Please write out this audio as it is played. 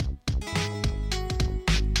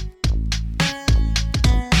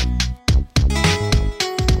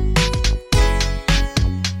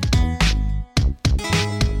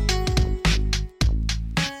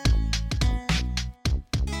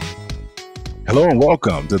Hello and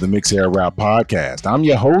welcome to the Mix Air Rap Podcast. I'm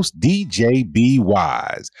your host, DJ B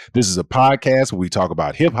Wise. This is a podcast where we talk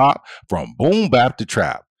about hip hop from boom bap to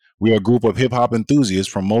trap. We are a group of hip hop enthusiasts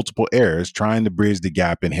from multiple eras trying to bridge the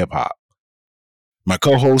gap in hip hop. My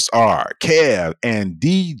co-hosts are Kev and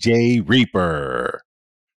DJ Reaper.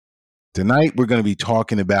 Tonight, we're going to be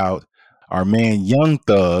talking about our man Young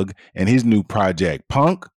Thug and his new project,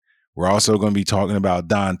 Punk. We're also going to be talking about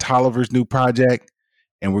Don Toliver's new project,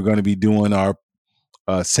 and we're going to be doing our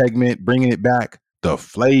segment, bringing it back, the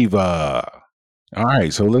FLAVA. All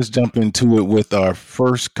right, so let's jump into it with our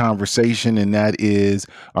first conversation, and that is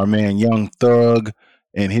our man Young Thug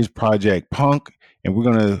and his project, Punk, and we're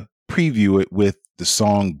going to preview it with the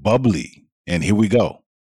song Bubbly, and here we go.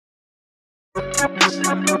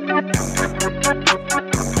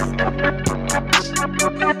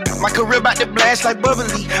 My career about to blast like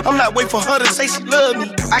bubbly. I'm not waiting for her to say she love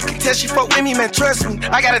me. I can tell she fuck with me, man, trust me.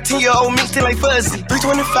 I got a 10-year-old me still like fuzzy.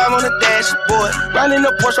 325 on the dashboard. Riding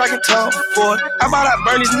the Porsche, I can talk Ford. I bought out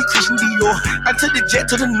Bernie's new Christian Dior. I took the jet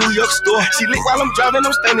to the New York store. She lit while I'm driving,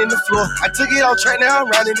 I'm standing the floor. I took it off track, now I'm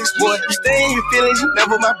riding this boy. You stay in your feelings, you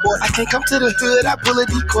never my boy. I can't come to the hood, I pull a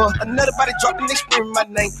decoy. Another body dropping, they screaming my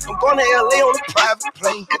name. I'm going to LA on a private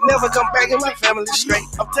plane. Could never come back in my family straight.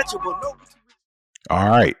 I'm touchable, no. All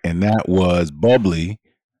right, and that was Bubbly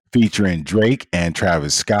featuring Drake and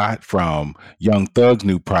Travis Scott from Young Thug's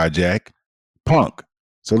new project, Punk.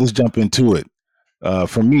 So let's jump into it.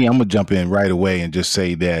 For me, I'm going to jump in right away and just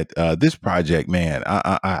say that this project, man,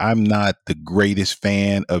 I'm not the greatest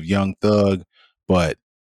fan of Young Thug, but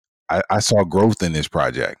I saw growth in this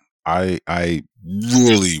project. I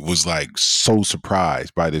really was like so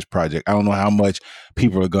surprised by this project. I don't know how much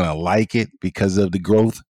people are going to like it because of the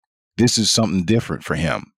growth. This is something different for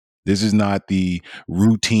him. This is not the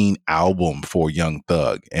routine album for Young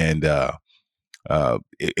Thug. And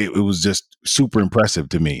it was just super impressive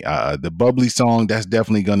to me. The Bubbly song, that's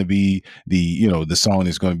definitely going to be the song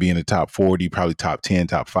that's going to be in the top 40, probably top 10,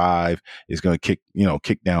 top 5. It's going to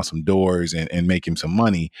kick down some doors and make him some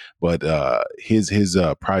money. But his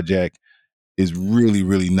project is really,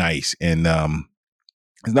 really nice. And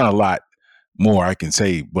there's not a lot more I can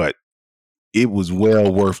say, but it was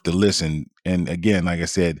well worth the listen. And again, like I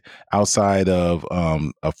said, outside of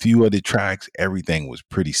a few other tracks, everything was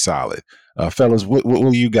pretty solid. Fellas, what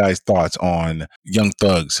were you guys' thoughts on Young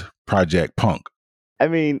Thug's project Punk? I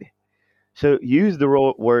mean, so use the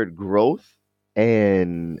word growth,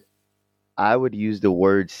 and I would use the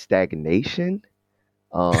word stagnation.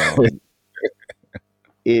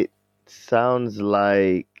 It sounds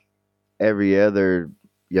like every other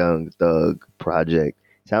Young Thug project.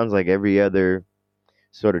 Sounds like every other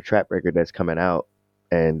sort of trap record that's coming out.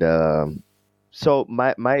 And so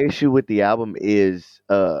my issue with the album is,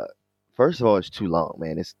 first of all, it's too long,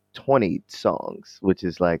 man. It's 20 songs, which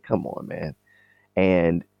is like, come on, man.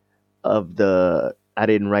 And I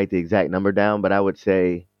didn't write the exact number down, but I would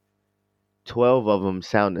say 12 of them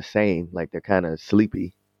sound the same. Like they're kind of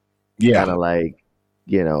sleepy. Yeah. Kind of like,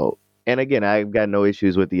 and again, I've got no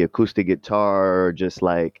issues with the acoustic guitar or just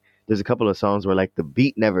like, there's a couple of songs where like the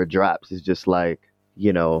beat never drops. It's just like,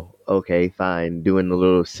 okay, fine, doing the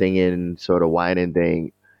little singing sort of whining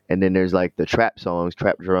thing. And then there's like the trap songs,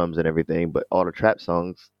 trap drums and everything. But all the trap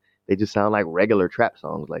songs, they just sound like regular trap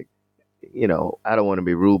songs. Like, I don't want to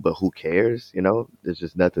be rude, but who cares? There's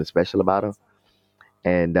just nothing special about them.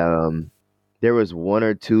 And there was one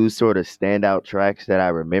or two sort of standout tracks that I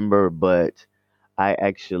remember, but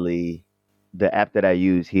the app that I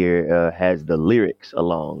use here has the lyrics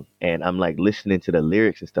along, and I'm like listening to the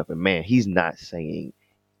lyrics and stuff, and man, he's not saying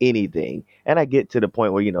anything. And I get to the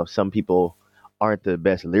point where, some people aren't the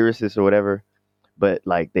best lyricists or whatever, but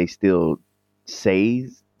like they still say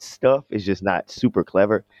stuff. It's just not super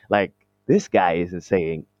clever. Like this guy isn't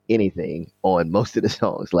saying anything on most of the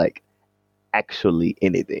songs, like actually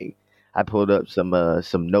anything. I pulled up some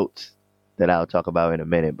notes that I'll talk about in a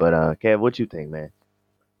minute, but Kev, what you think, man?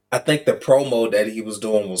 I think the promo that he was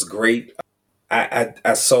doing was great.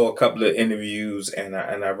 I saw a couple of interviews and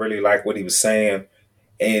I really like what he was saying.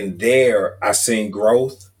 And there I seen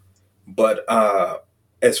growth. But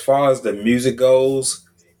as far as the music goes,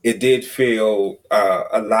 it did feel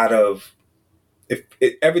a lot of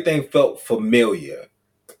everything felt familiar.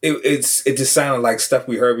 It just sounded like stuff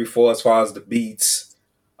we heard before as far as the beats,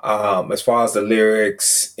 as far as the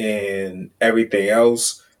lyrics and everything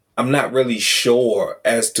else. I'm not really sure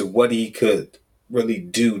as to what he could really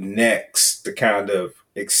do next to kind of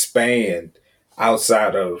expand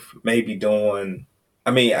outside of maybe doing,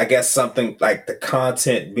 I guess something like the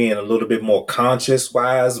content being a little bit more conscious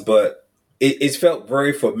wise, but it felt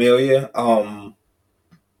very familiar.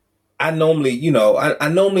 I normally, I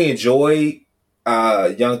normally enjoy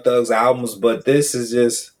Young Thug's albums, but this is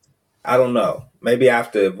just, I don't know. Maybe I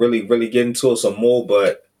have to really, really get into it some more,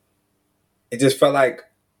 but it just felt like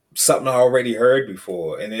something I already heard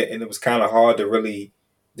before, and it was kind of hard to really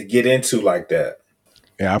to get into like that.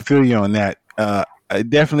 Yeah, I feel you on that. It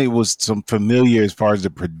definitely was some familiar as far as the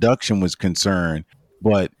production was concerned,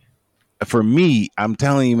 but for me, I'm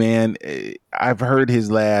telling you, man, I've heard his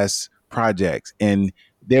last projects, and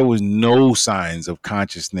there was no signs of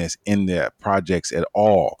consciousness in the projects at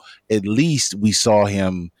all. At least we saw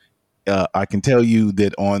him. I can tell you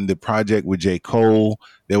that on the project with J. Cole,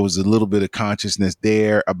 there was a little bit of consciousness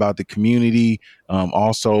there about the community.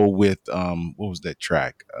 Also with what was that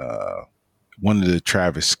track? One of the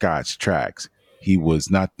Travis Scott's tracks. He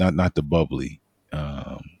was not the bubbly.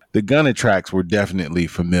 The Gunna tracks were definitely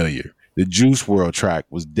familiar. The Juice World track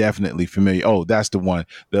was definitely familiar. Oh, that's the one.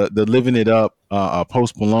 The Living It Up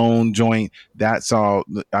Post Malone joint. I saw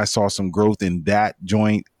some growth in that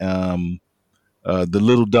joint. The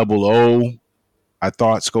Little Double O. I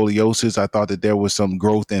thought Scoliosis. I thought that there was some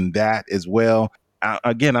growth in that as well.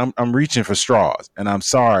 Again, I'm reaching for straws, and I'm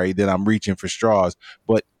sorry that I'm reaching for straws,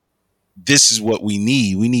 but this is what we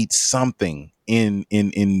need. We need something in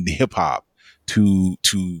hip hop to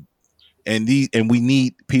and we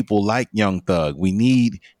need people like Young Thug. We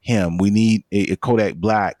need him. We need a Kodak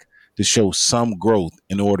Black to show some growth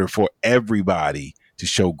in order for everybody to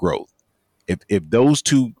show growth. If those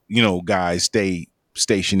two, guys stay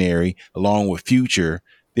stationary along with Future,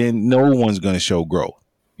 then no one's going to show growth.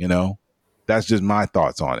 That's just my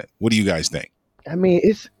thoughts on it. What do you guys think? I mean,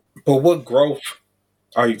 it's But what growth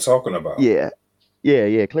are you talking about? yeah,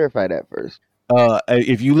 yeah. Clarify that first.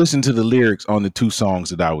 If you listen to the lyrics on the 3 songs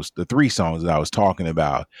that I was talking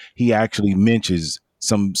about, he actually mentions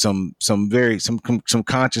some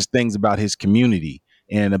conscious things about his community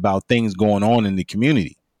and about things going on in the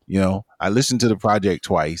community. I listened to the project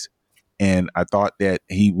twice, and I thought that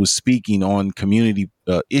he was speaking on community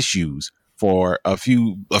issues for a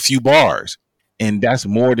few bars, and that's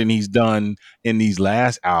more than he's done in these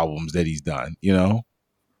last albums that he's done.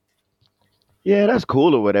 Yeah, that's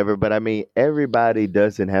cool or whatever, but I mean, everybody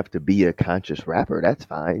doesn't have to be a conscious rapper. That's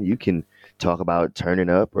fine. You can talk about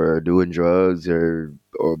turning up or doing drugs or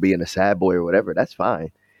being a sad boy or whatever. That's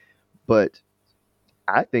fine. But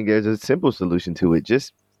I think there's a simple solution to it.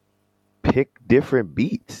 Just pick different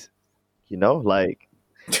beats. Like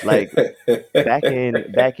back in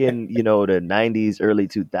the 90s, early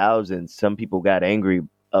 2000s, some people got angry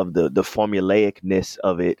of the formulaicness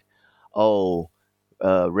of it. Oh,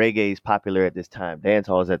 reggae is popular at this time. Dance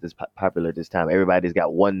hall is at this popular at this time. Everybody's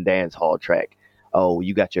got one dance hall track. Oh,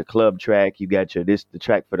 you got your club track. You got the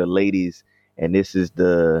track for the ladies, and this is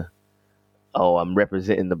the I'm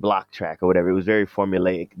representing the block track or whatever. It was very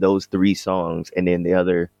formulaic. Those 3 songs, and then the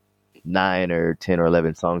other 9 or 10 or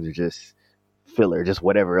 11 songs are just filler, just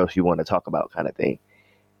whatever else you want to talk about, kind of thing.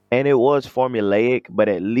 And it was formulaic, but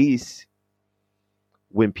at least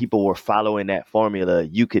when people were following that formula,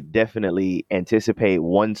 you could definitely anticipate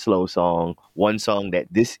one slow song, one song that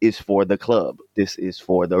this is for the club, this is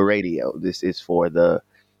for the radio, this is for the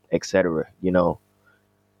etc.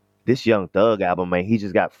 This Young Thug album, man, he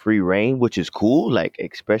just got free reign, which is cool. Like,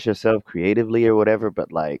 express yourself creatively or whatever.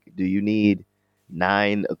 But like, do you need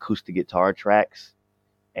 9 acoustic guitar tracks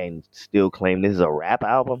and still claim this is a rap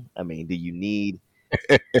album? I mean, do you need?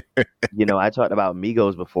 I talked about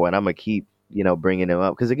Migos before, and I'm gonna keep bringing them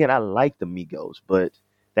up because again, I like the Migos, but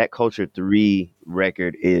that Culture 3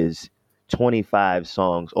 record is 25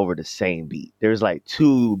 songs over the same beat. There's like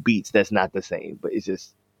 2 beats that's not the same, but it's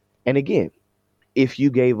just. And again, if you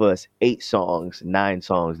gave us 8 songs, 9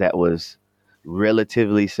 songs that was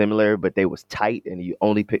relatively similar, but they was tight, and you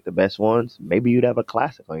only picked the best ones, maybe you'd have a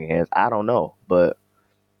classic on your hands. I don't know, but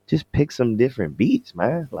just pick some different beats,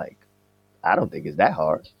 man. Like, I don't think it's that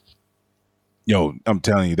hard. Yo, I'm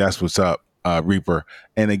telling you, that's what's up, Reaper.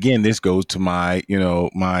 And again, this goes to my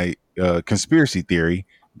conspiracy theory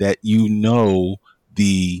that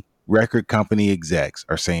the record company execs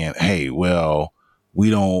are saying, "Hey, well, we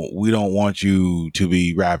don't want you to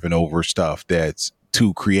be rapping over stuff that's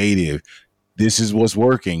too creative. This is what's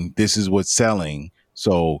working. This is what's selling.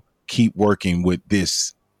 So keep working with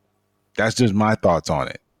this." That's just my thoughts on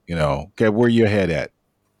it. Okay, where your head at?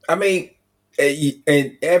 I mean,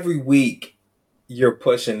 and every week you're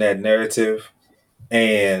pushing that narrative,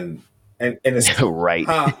 and it's Right.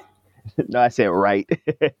 huh. No, I said right.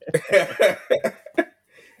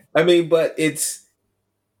 I mean, but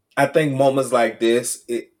I think moments like this,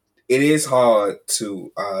 it is hard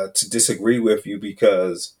to disagree with you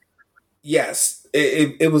because yes,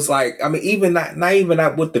 it was like, I mean, even not even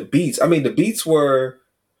not with the beats. I mean, the beats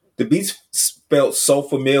felt so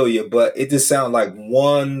familiar, but it just sounded like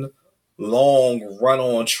one long run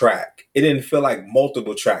on track. It didn't feel like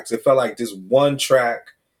multiple tracks. It felt like just one track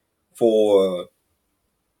for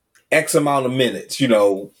X amount of minutes,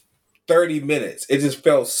 30 minutes. It just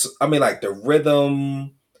felt, I mean, like the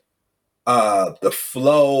rhythm, the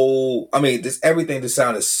flow. I mean, this everything just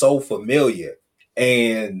sounded so familiar.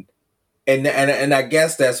 And and I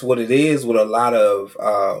guess that's what it is with a lot of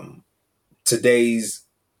today's,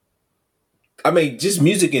 I mean, just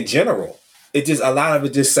music in general. It just, a lot of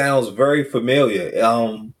it just sounds very familiar.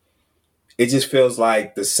 It just feels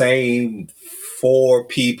like the same four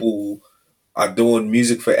people are doing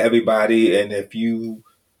music for everybody, and if you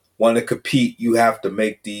want to compete, you have to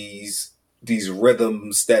make these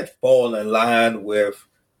rhythms that fall in line with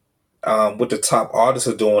what the top artists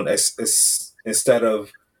are doing, instead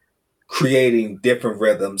of creating different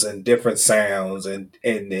rhythms and different sounds and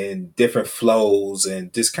different flows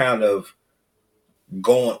and just kind of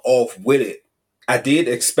going off with it. I did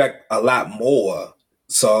expect a lot more,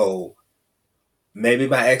 so maybe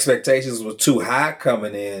my expectations were too high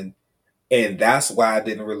coming in, and that's why I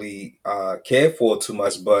didn't really care for it too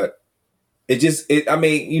much. But I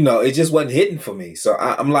mean, it just wasn't hitting for me. So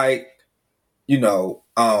I'm like, you know,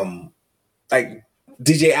 um, like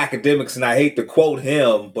DJ Academics, and I hate to quote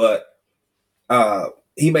him, but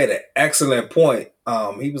he made an excellent point.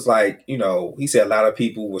 He was like, he said a lot of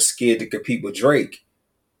people were scared to compete with Drake,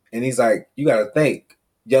 and he's like, you got to think,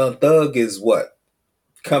 Young Thug is what,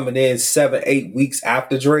 coming in 7, 8 weeks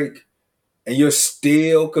after Drake, and you're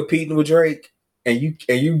still competing with Drake, and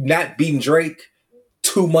you not beating Drake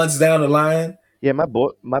 2 months down the line. Yeah, my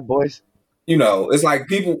boys. It's like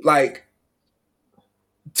people like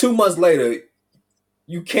 2 months later,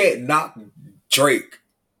 you can't knock Drake,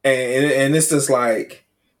 and it's just like,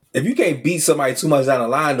 if you can't beat somebody 2 months down the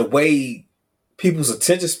line, the way people's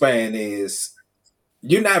attention span is,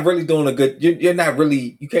 you're not really doing a good. You're not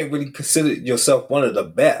really. You can't really consider yourself one of the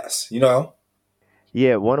best.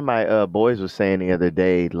 Yeah, one of my boys was saying the other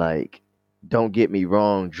day, like, don't get me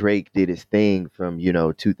wrong, Drake did his thing from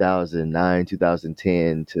 2009,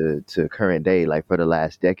 2010 to current day, like for the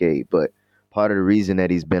last decade. But part of the reason that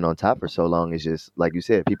he's been on top for so long is just like you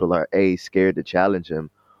said, people are scared to challenge him,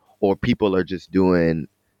 or people are just doing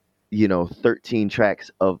 13 tracks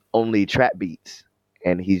of only trap beats,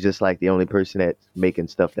 and he's just like the only person that's making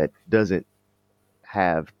stuff that doesn't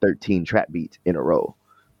have 13 trap beats in a row.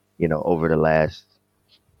 Over the last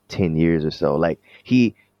 10 years or so. Like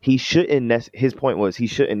he shouldn't his point was he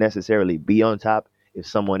shouldn't necessarily be on top if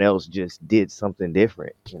someone else just did something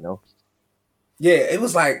different. Yeah, it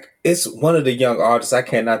was like, it's one of the young artists. I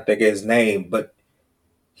cannot think of his name, but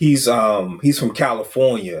he's from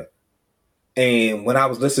California. And when I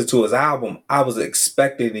was listening to his album, I was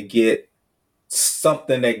expecting to get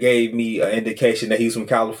something that gave me an indication that he's from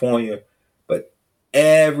California, but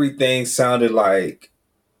everything sounded like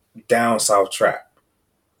down south trap.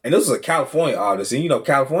 And this was a California artist, and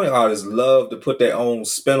California artists love to put their own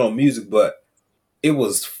spin on music, but it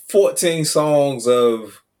was 14 songs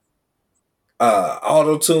of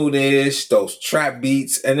auto tune ish, those trap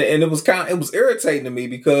beats, and it was it was irritating to me,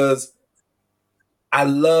 because I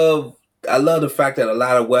love I love the fact that a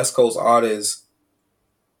lot of West Coast artists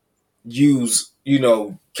use,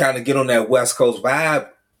 kind of get on that West Coast vibe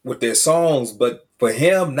with their songs, but for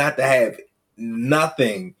him not to have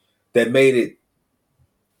nothing that made it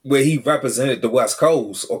where he represented the West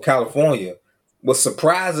Coast or California was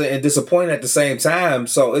surprising and disappointing at the same time.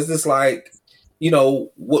 So it's just like,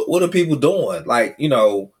 what are people doing? Like,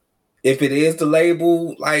 if it is the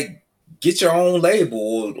label, like, get your own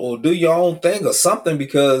label, or do your own thing or something,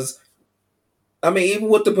 because I mean, even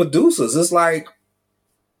with the producers, it's like,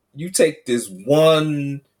 you take this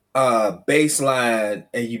one baseline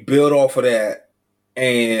and you build off of that,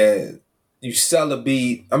 and you sell a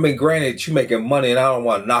beat. I mean, granted, you making money, and I don't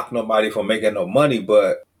want to knock nobody for making no money,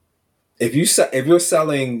 but if you're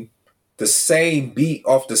selling the same beat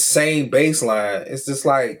off the same baseline, it's just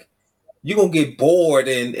like, you're gonna get bored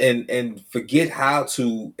and forget how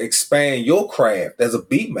to expand your craft as a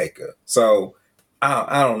beat maker. So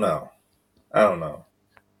I don't know. I don't know.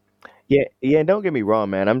 Yeah, yeah, and don't get me wrong,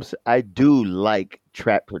 man. I do like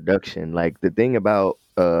trap production. Like the thing about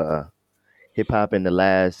hip hop in the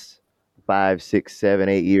last 5, 6, 7,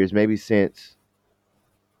 8 years, maybe since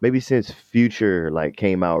Future like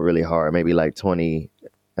came out really hard, uh maybe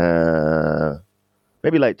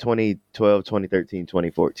like 2012, 2013,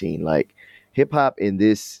 2014. Like hip hop in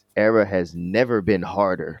this era has never been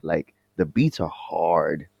harder. Like the beats are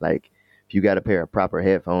hard. Like if you got a pair of proper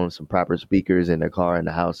headphones, some proper speakers in the car, in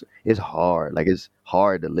the house, it's hard. Like it's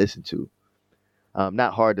hard to listen to.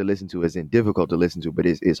 Not hard to listen to as in difficult to listen to, but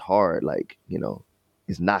it's hard. Like,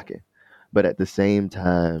 it's knocking. But at the same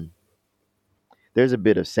time, there's a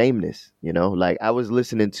bit of sameness. Like I was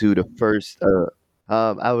listening to the first 2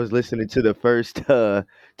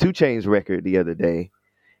 Chainz record the other day,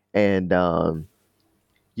 and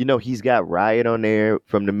he's got Riot on there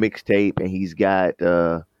from the mixtape, and he's got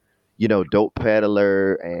Dope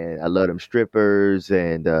Peddler and I Love Them Strippers,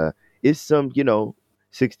 and it's some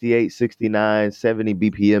 68, 69, 70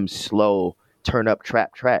 BPM slow turn up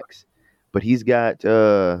trap tracks. But he's got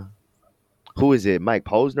who is it? Mike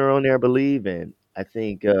Posner on there, I believe, and I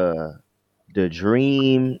think The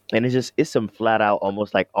Dream, and it's some flat out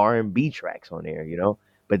almost like R&B tracks on there.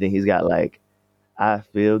 But then he's got like I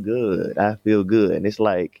feel good, and it's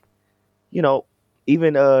like you know,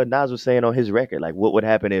 even Nas was saying on his record, like, what would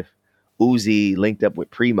happen if Uzi linked up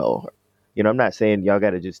with Primo? I'm not saying y'all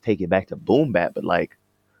got to just take it back to boom bap, but like,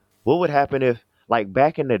 what would happen if, like,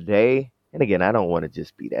 back in the day? And again, I don't want to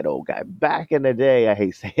just be that old guy. Back in the day, I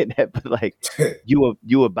hate saying that, but like, you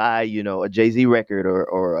would buy, a Jay Z record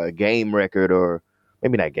or a Game record, or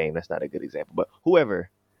maybe not Game. That's not a good example, but whoever,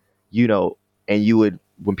 you know, and you would,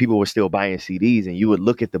 when people were still buying CDs, and you would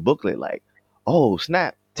look at the booklet like, oh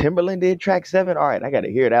snap, Timberland did track 7. All right, I got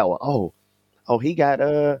to hear that one. Oh, he got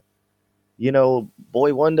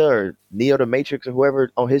Boy Wonder or Neo the Matrix or whoever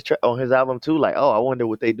on his album too. Like, oh, I wonder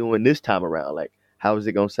what they doing this time around. Like, how is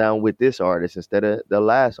it gonna sound with this artist instead of the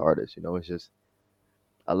last artist? It's just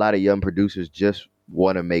a lot of young producers just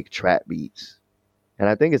want to make trap beats, and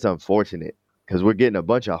I think it's unfortunate because we're getting a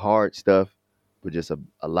bunch of hard stuff, but just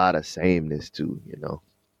a lot of sameness too.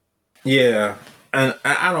 Yeah, and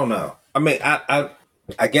I don't know. I mean,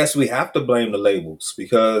 I guess we have to blame the labels,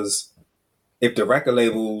 because if the record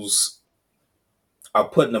labels are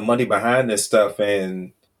putting the money behind this stuff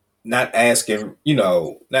and not asking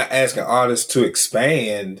artists to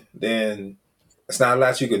expand, then it's not a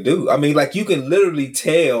lot you can do. I mean, like, you can literally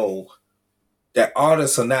tell that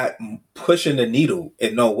artists are not pushing the needle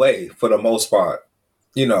in no way for the most part.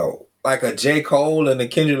 Like a J. Cole and a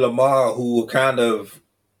Kendrick Lamar, who are kind of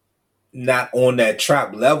not on that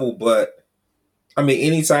trap level, but I mean,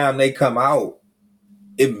 anytime they come out,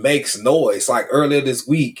 it makes noise. Like earlier this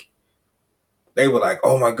week, they were like,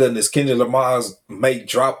 "Oh my goodness, Kendrick Lamar's make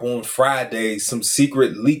drop on Friday." Some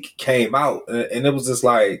secret leak came out, and it was just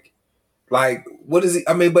like, what is he?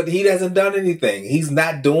 I mean, but he hasn't done anything. He's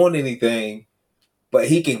not doing anything, but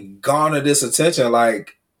he can garner this attention.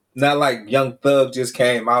 Like, not like Young Thug just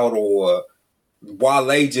came out, or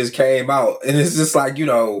Wale just came out, and it's just like,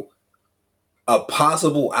 a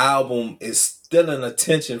possible album is still an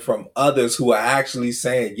attention from others who are actually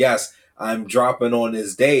saying, yes, I'm dropping on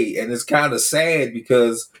this day. And it's kind of sad,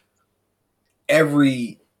 because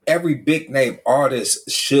every big name artist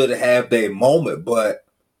should have their moment. But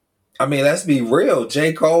I mean, let's be real.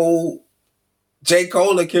 J. Cole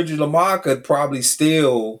and Kendrick Lamar could probably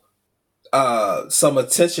steal some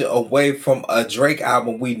attention away from a Drake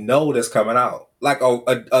album we know that's coming out. Like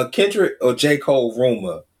a Kendrick or J. Cole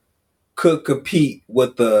rumor could compete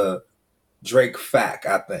with the Drake fact,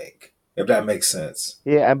 I think, if that makes sense.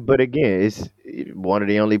 Yeah, but again, it's one of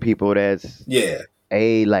the only people that's Yeah.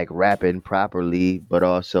 like rapping properly, but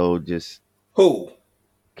also just Who?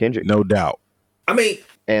 Kendrick. No doubt. I mean,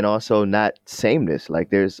 And also not sameness.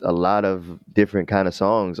 Like there's a lot of different kind of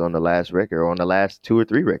songs on the last record, or on the last 2 or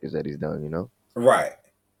 3 records that he's done. right,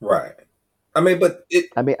 right. I mean, but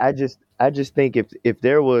I mean, I just think if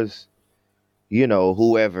there was,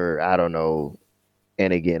 whoever, I don't know,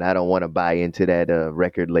 and again, I don't want to buy into that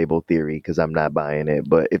record label theory because I'm not buying it.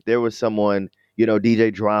 But if there was someone,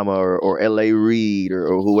 DJ Drama or L.A. Reid or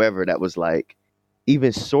whoever that was like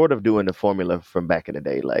even sort of doing the formula from back in the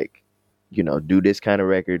day, like, do this kind of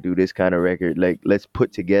record, do this kind of record, like let's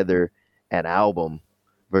put together an album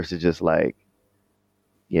versus just like,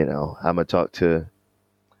 I'm gonna talk to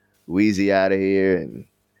Wheezy out of here and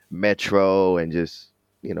Metro and just,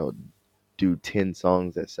 do 10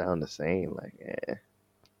 songs that sound the same. Like,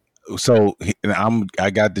 So I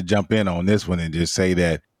got to jump in on this one and just say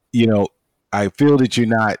that, I feel that you're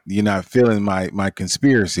not feeling my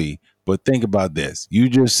conspiracy, but think about this. You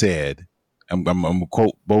just said, I'm gonna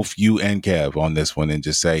quote both you and Kev on this one and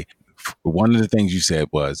just say, one of the things you said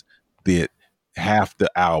was that half the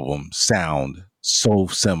album sound so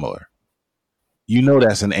similar.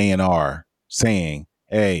 That's an A&R saying,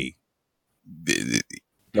 hey,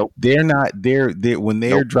 nope, they're not, they're when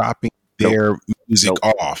they're nope, dropping nope, their music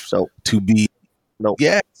nope, off nope, to be Nope.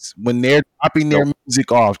 Yes, when they're dropping their Nope.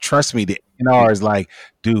 music off, trust me, the A&R is like,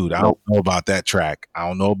 dude, I don't Nope. know about that track. I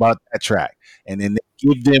don't know about that track. And then they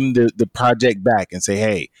give them the project back and say,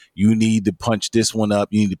 hey, you need to punch this one up.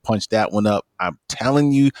 You need to punch that one up. I'm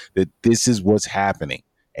telling you that this is what's happening.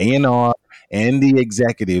 A&R and the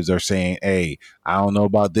executives are saying, hey, I don't know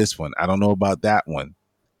about this one. I don't know about that one.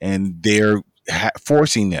 And they're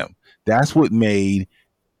forcing them. That's what made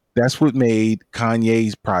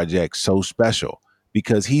Kanye's project so special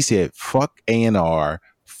because he said, fuck A&R,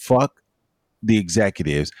 fuck the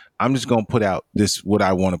executives. I'm just going to put out this, what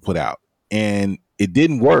I want to put out. And it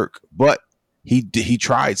didn't work, but he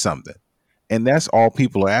tried something. And that's all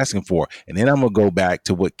people are asking for. And then I'm going to go back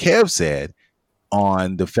to what Kev said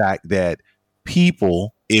on the fact that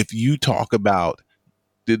people, if you talk about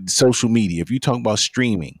the social media, if you talk about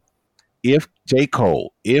streaming, if J.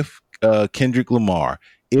 Cole, if Kendrick Lamar,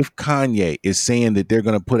 if Kanye is saying that they're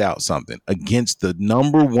going to put out something against the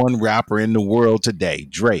number one rapper in the world today,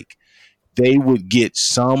 Drake, they would get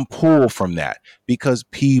some pull from that because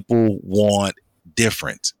people want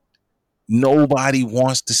different. Nobody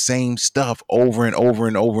wants the same stuff over and over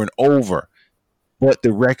and over and over. But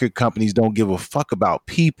the record companies don't give a fuck about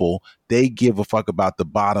people. They give a fuck about the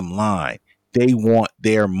bottom line. They want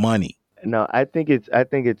their money. No, I think it's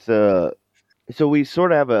so we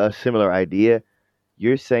sort of have a similar idea.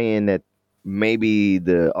 You're saying that maybe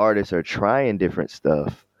the artists are trying different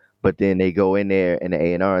stuff, but then they go in there and the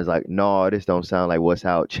A&R is like, no, this don't sound like what's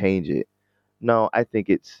out, change it. No, I think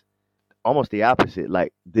it's almost the opposite.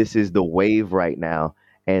 Like this is the wave right now,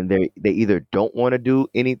 and they either don't want to do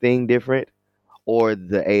anything different, or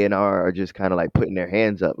the A&R are just kind of like putting their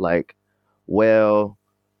hands up, like, well,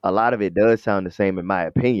 a lot of it does sound the same in my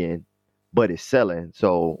opinion, but it's selling,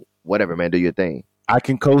 so whatever, man, do your thing. I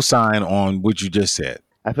can co-sign on what you just said.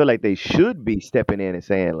 I feel like they should be stepping in and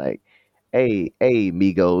saying like, hey,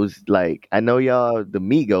 Migos, like I know y'all the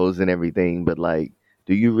Migos and everything, but like,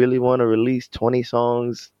 do you really want to release 20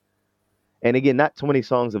 songs? And again, not 20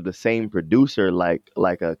 songs of the same producer, like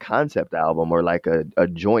a concept album or like a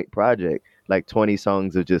joint project, like 20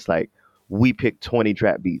 songs of just like we picked 20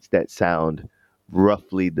 trap beats that sound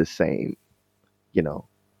roughly the same, you know.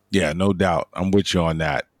 Yeah, no doubt. I'm with you on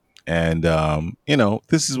that. And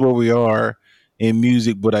this is where we are in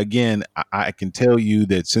music. But again, I can tell you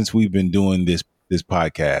that since we've been doing this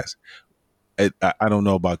podcast, I don't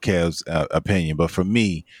know about Kev's opinion, but for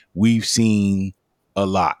me, we've seen a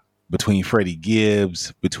lot between Freddie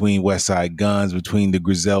Gibbs, between West Side Guns, between the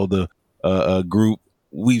Griselda group.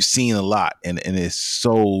 We've seen a lot, and it's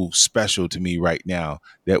so special to me right now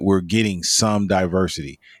that we're getting some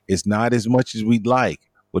diversity. It's not as much as we'd like,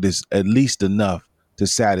 but it's at least enough to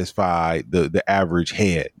satisfy the average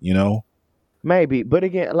head, you know? Maybe, but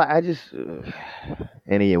again, like I just, and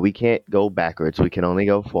again, we can't go backwards. We can only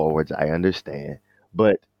go forwards. I understand,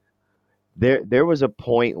 but there was a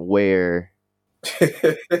point where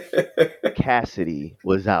Cassidy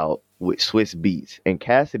was out with Swiss Beats, and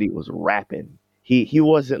Cassidy was rapping. He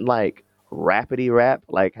wasn't like rapidy rap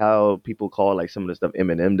like how people call like some of the stuff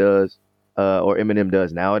Eminem does, or Eminem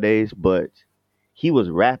does nowadays. But he was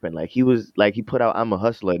rapping like he put out "I'm a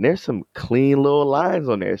Hustler," and there's some clean little lines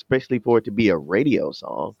on there, especially for it to be a radio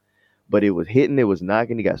song. But it was hitting, it was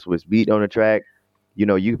knocking. You got Swiss Beat on the track. You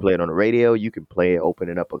know, you can play it on the radio. You can play it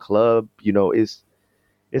opening up a club. You know, it's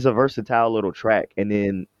a versatile little track. And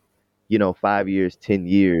then 5 years, 10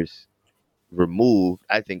 years removed,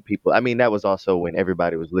 I think people. I mean, that was also when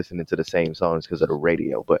everybody was listening to the same songs because of the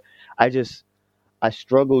radio. But I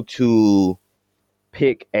struggle to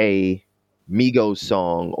pick a Migos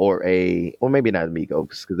song or maybe not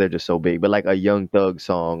Migos because they're just so big, but like a Young Thug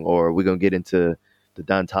song, or we're gonna get into the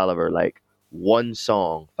Don Toliver, like one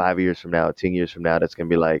song 5 years from now, 10 years from now, that's gonna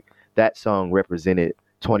be like that song represented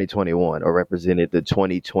 2021 or represented the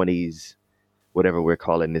 2020s, whatever we're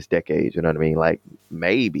calling this decade. You know what I mean? Like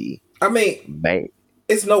maybe, I mean, may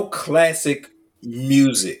it's no classic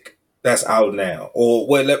music that's out now. Or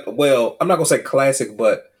well, I'm not gonna say classic,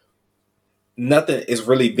 but nothing is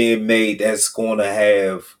really being made that's going to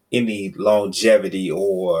have any longevity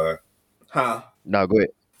or, huh? no go ahead.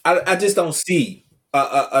 I just don't see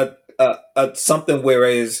a something.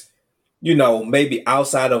 Whereas maybe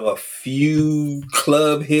outside of a few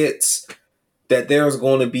club hits, that there's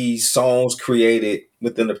going to be songs created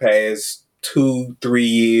within the past 2-3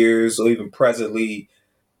 years or even presently.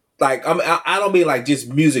 Like I don't mean like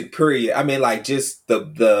just music period. I mean like just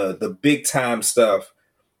the big time stuff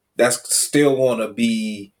that's still going to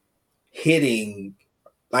be hitting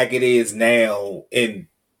like it is now in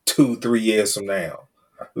 2-3 years from now.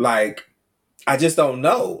 Like I just don't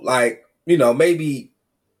know. Like maybe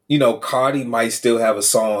Cardi might still have a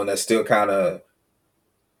song that still kind of,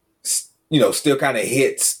 still kind of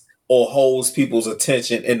hits or holds people's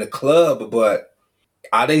attention in the club, but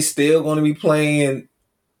are they still going to be playing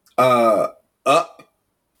uh up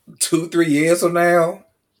 2-3 years from now?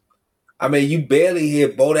 I mean, you barely hear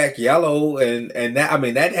Bodak Yellow, and that, I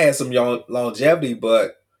mean, that had some longevity,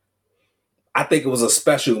 but I think it was a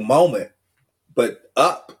special moment. But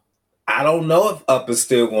Up, I don't know if Up is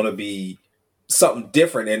still going to be something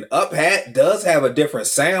different. And Up does have a different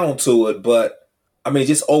sound to it, but I mean,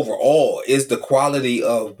 just overall, is the quality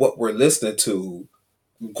of what we're listening to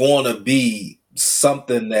going to be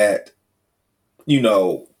something that, you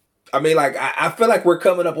know, I mean, like, I feel like we're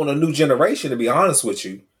coming up on a new generation, to be honest with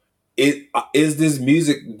you. Is this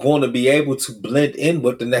music going to be able to blend in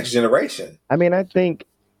with the next generation? I mean, I think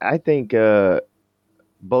Bodak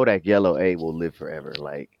Yellow A will live forever.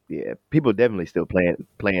 Like, yeah, people definitely still playing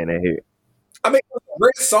that here. I mean, it's a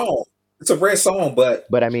rare song. It's a rare song, but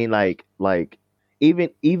But I mean, like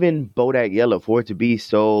even Bodak Yellow, for it to be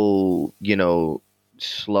so,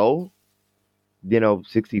 slow,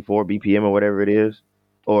 64 BPM or whatever it is,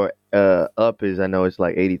 or Up is, I know it's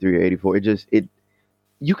like 83 or 84. It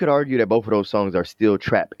you could argue that both of those songs are still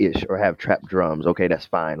trap-ish or have trap drums. Okay, that's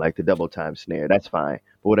fine. Like the double time snare, that's fine.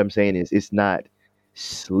 But what I'm saying is, it's not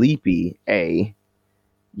sleepy A,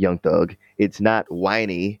 Young Thug. It's not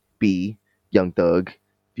whiny B, Young Thug,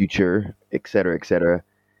 Future, etc., etc.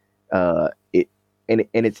 It and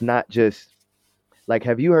it's not just like,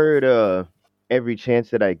 have you heard Every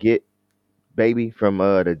Chance That I Get, Baby, from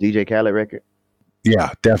the DJ Khaled record?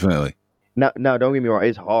 Yeah, definitely. Now, don't get me wrong,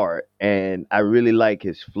 it's hard, and I really like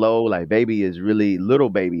his flow. Like, Baby is really, Little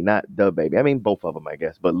Baby, not the Baby. I mean, both of them, I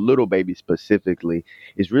guess, but Little Baby specifically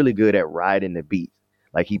is really good at riding the beats.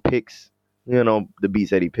 Like, he picks, the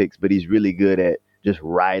beats that he picks, but he's really good at just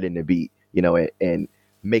riding the beat, and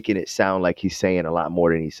making it sound like he's saying a lot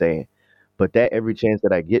more than he's saying. But that Every Chance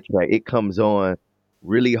That I Get track, it comes on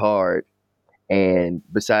really hard, and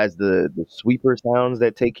besides the sweeper sounds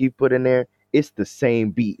that Take Keith put in there, it's the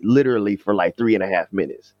same beat literally for like 3.5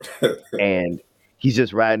 minutes. And he's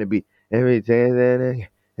just riding the beat. Every time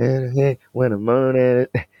that when I'm on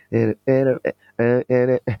it,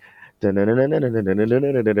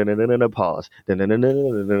 pause,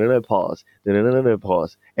 pause,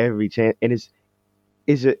 pause. Every chance, and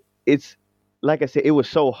it's like I said, it was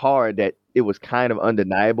so hard that it was kind of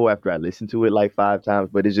undeniable after I listened to it like 5 times.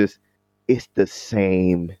 But it's the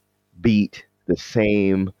same beat, the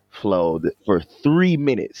same flow for 3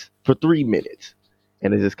 minutes,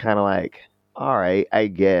 and it's just kind of like, all right, I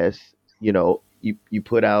guess, you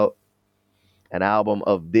put out an album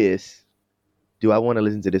of this. Do I want to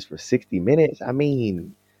listen to this for 60 minutes? I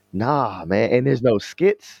mean, nah, man. And there's no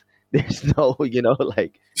skits. There's no,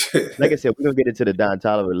 like I said, we're gonna get into the Don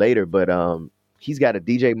Toliver later, but he's got a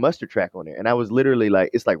DJ Mustard track on there, and I was literally like,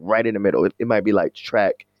 it's like right in the middle. It might be like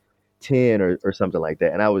track 10 or something like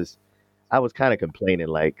that, and I was kind of complaining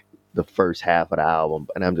like the first half of the album,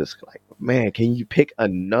 and I'm just like, man, can you pick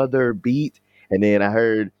another beat? And then I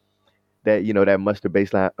heard that, that Mustard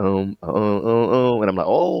bass line, and I'm like,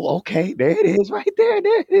 oh, okay, there it is, right there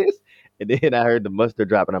it is. And then I heard the Mustard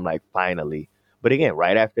drop, and I'm like, finally. But again,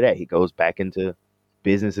 right after that, he goes back into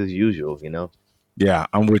business as usual. Yeah,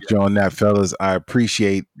 I'm with you on that, fellas. I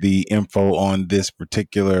appreciate the info on this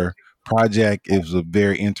particular project. It was a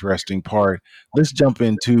very interesting part. Let's jump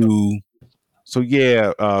into. So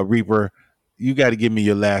yeah, Reaper, you got to give me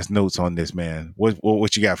your last notes on this, man.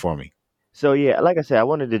 What you got for me? So yeah, like I said, I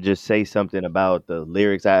wanted to just say something about the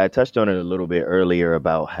lyrics. I touched on it a little bit earlier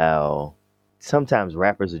about how sometimes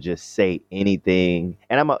rappers will just say anything.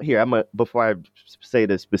 And before I say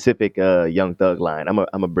the specific Young Thug line, I'm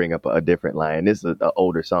gonna bring up a different line. This is an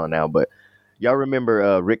older song now, but y'all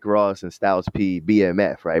remember Rick Ross and Styles P,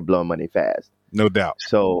 BMF, right? Blowing Money Fast. No doubt.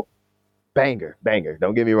 So banger.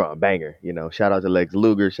 Don't get me wrong, banger. Shout out to Lex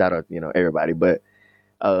Luger, shout out, everybody. But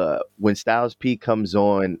when Styles P comes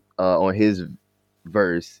on his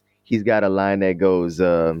verse, he's got a line that goes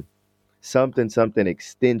something something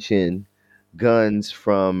extension guns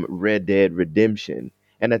from Red Dead Redemption.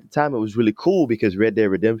 And at the time, it was really cool because Red Dead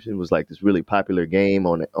Redemption was like this really popular game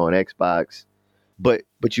on Xbox, but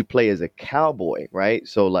you play as a cowboy, right?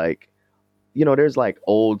 So like, there's like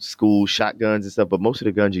old school shotguns and stuff, but most of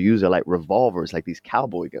the guns you use are like revolvers, like these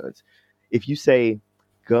cowboy guns. If you say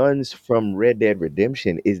guns from Red Dead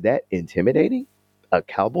Redemption, is that intimidating? A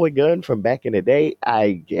cowboy gun from back in the day?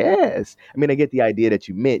 I guess. I mean, I get the idea that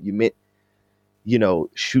you meant,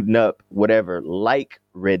 shooting up whatever, like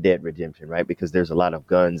Red Dead Redemption, right? Because there's a lot of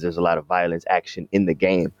guns, there's a lot of violence, action in the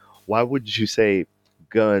game. Why would you say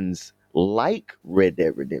guns like Red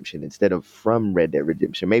Dead Redemption instead of from Red Dead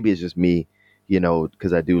Redemption. Maybe it's just me,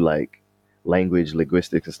 because I do like language,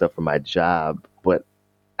 linguistics, and stuff for my job. But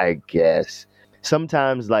I guess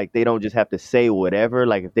sometimes like they don't just have to say whatever.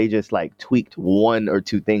 Like if they just like tweaked one or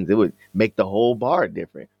two things, it would make the whole bar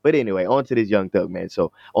different. But anyway, on to this Young Thug, man.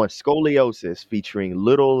 So on Scoliosis featuring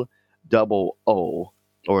Little Double O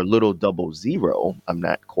or Little Double Zero, I'm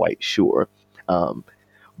not quite sure. Um,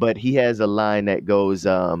 but he has a line that goes,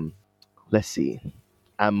 let's see.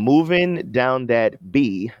 I'm moving down that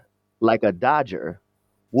B like a Dodger.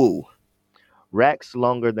 Woo. Racks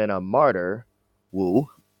longer than a martyr. Woo.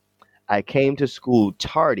 I came to school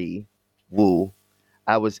tardy. Woo.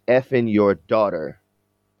 I was effing your daughter.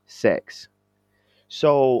 Sex.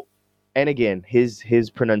 So, and again, his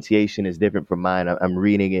pronunciation is different from mine. I'm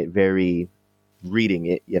reading it.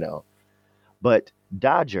 But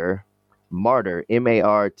Dodger, martyr,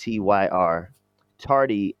 Martyr,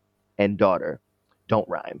 tardy, and daughter don't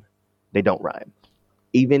rhyme. They don't rhyme.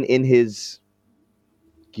 Even in his,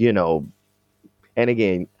 you know, and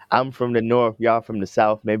again, I'm from the north, y'all from the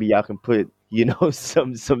south. Maybe y'all can put,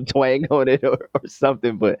 some twang on it or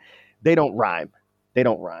something, but they don't rhyme. They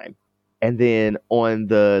don't rhyme. And then on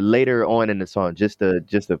the later on in the song, just a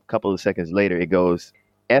couple of seconds later, it goes,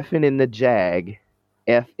 effing in the jag,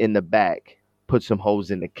 F in the back, put some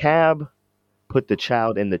hoes in the cab, put the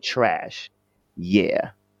child in the trash.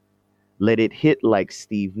 Yeah. Let it hit like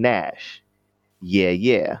Steve Nash. Yeah,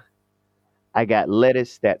 yeah. I got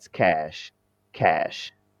lettuce that's cash.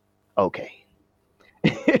 Cash. Okay.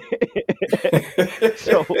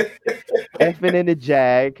 So effing in the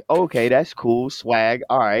Jag. Okay, that's cool. Swag.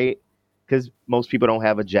 All right. Because most people don't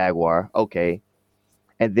have a Jaguar. Okay.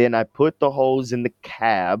 And then I put the holes in the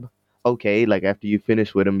cab. Okay. Like after you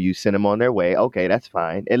finish with them, you send them on their way. Okay, that's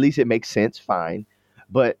fine. At least it makes sense. Fine.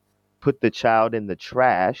 But put the child in the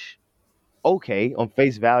trash. Okay, on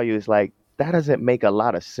face value, it's like that doesn't make a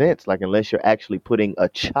lot of sense. Like unless you're actually putting a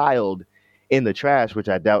child in the trash, which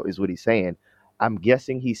I doubt is what he's saying. I'm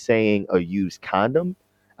guessing he's saying a used condom.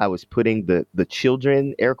 I was putting the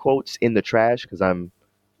children air quotes in the trash because I'm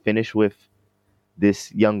finished with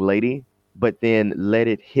this young lady. But then let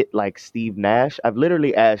it hit like Steve Nash. I've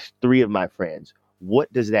literally asked three of my friends,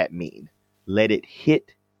 what does that mean? Let it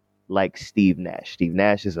hit like Steve Nash. Steve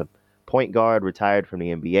Nash is a point guard retired from the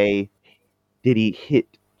NBA. Did he hit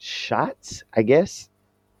shots? I guess,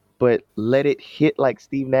 but let it hit like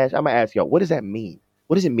Steve Nash. I'm gonna ask y'all, what does that mean?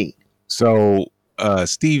 What does it mean? So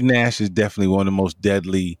Steve Nash is definitely one of the most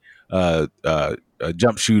deadly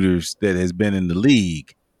jump shooters that has been in the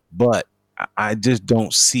league, but I just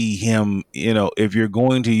don't see him. If you're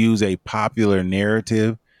going to use a popular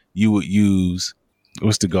narrative, you would use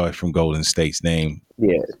what's the guy from Golden State's name?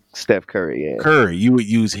 Yeah, Steph Curry. Yeah, Curry. You would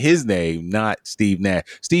use his name, not Steve Nash.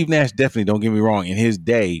 Steve Nash definitely, don't get me wrong, in his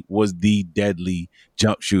day was the deadly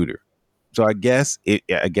jump shooter. So I guess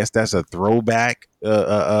that's a throwback,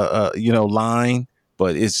 line,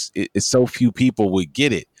 but it's so few people would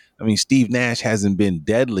get it. I mean, Steve Nash hasn't been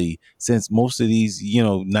deadly since most of these,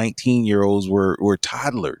 19-year-olds were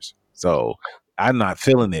toddlers. So I'm not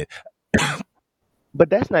feeling it. but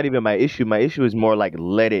that's not even my issue. My issue is more like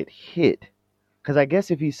let it hit. Because I guess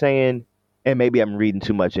if he's saying, and maybe I'm reading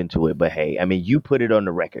too much into it, but hey, I mean, you put it on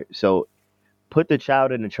the record. So put the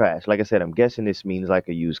child in the trash. Like I said, I'm guessing this means like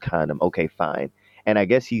a used condom. Okay, fine. And I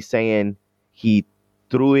guess he's saying he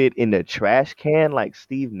threw it in the trash can like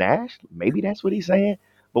Steve Nash. Maybe that's what he's saying.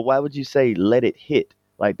 But why would you say let it hit?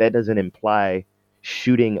 Like that doesn't imply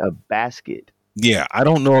shooting a basket. Yeah, I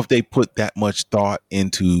don't know if they put that much thought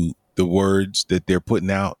into the words that they're putting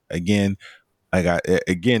out. I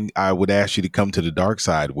would ask you to come to the dark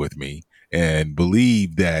side with me and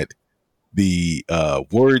believe that the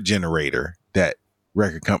word generator that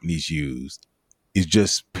record companies use is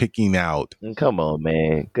just picking out. Come on,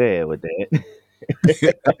 man. Go ahead with that.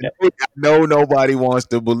 I know nobody wants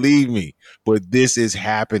to believe me, but this is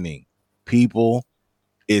happening. People,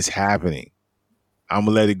 it's happening. I'm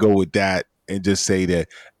gonna let it go with that and just say that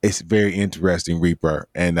it's very interesting, Reaper.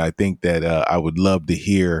 And I think that I would love to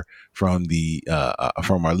hear from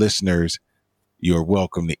from our listeners. You're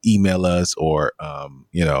welcome to email us or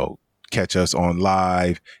catch us on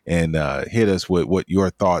live and hit us with what your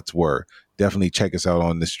thoughts were. Definitely check us out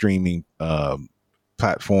on the streaming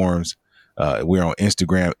platforms. We're on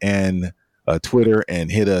Instagram and Twitter,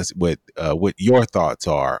 and hit us with what your thoughts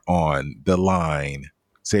are on the line.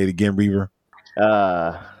 Say it again, Reaver.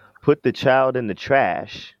 Uh, put the child in the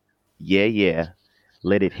trash. Yeah, yeah.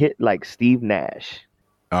 Let it hit like Steve Nash.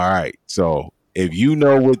 All right. So if you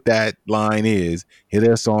know what that line is, hit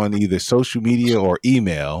us on either social media or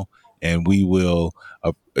email and we will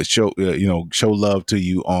show love to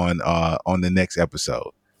you on the next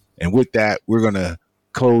episode. And with that, we're gonna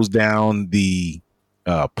close down the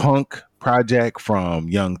Punk project from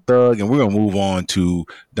Young Thug, and we're gonna move on to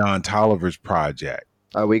Don Toliver's project.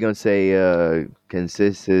 Are we gonna say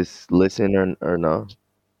consistent listen or no?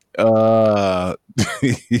 Uh,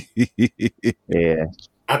 Yeah.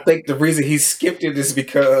 I think the reason he skipped it is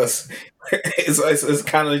because it's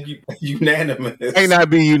kind of unanimous. may not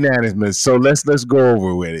be unanimous, so let's go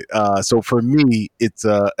over with it. So for me, it's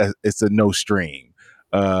a no stream.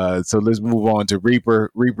 So let's move on to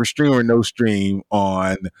Reaper stream or no stream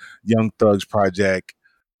on Young Thug's project,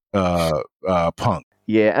 Punk.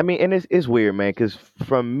 Yeah, I mean, and it's weird, man, because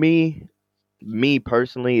from me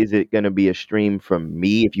personally, is it gonna be a stream from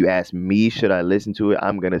me? If you ask me, should I listen to it?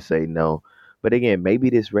 I'm gonna say no. But again,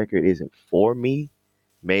 maybe this record isn't for me.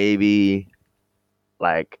 Maybe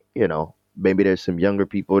like, maybe there's some younger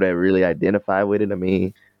people that really identify with it. I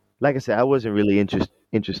mean, like I said, I wasn't really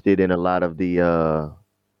interested in a lot of the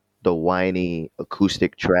whiny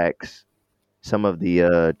acoustic tracks. Some of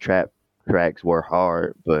the trap tracks were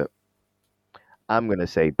hard, but I'm gonna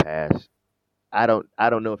say pass. I don't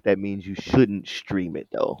know if that means you shouldn't stream it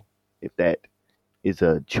though. If that is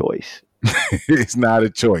a choice. It's not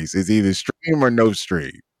a choice. It's either stream or no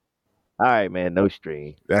stream. All right, man, no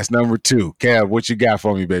stream. That's number 2. Kev, what you got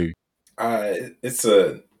for me, baby? It's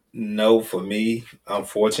a no for me,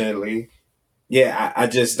 unfortunately. Yeah, I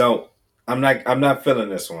just don't. I'm not feeling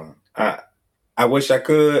this one. I wish I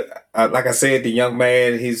could. Like I said, the young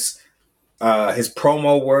man, his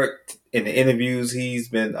promo work in the interviews he's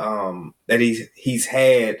been that he's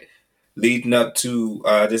had leading up to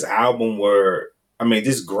this album were, I mean,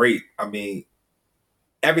 just great. I mean,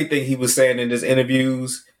 everything he was saying in his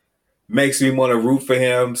interviews makes me want to root for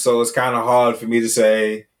him. So it's kind of hard for me to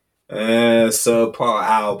say subpar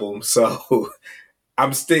album. So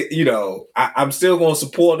I'm still, I'm still going to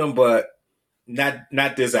support him, but not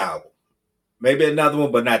this album. Maybe another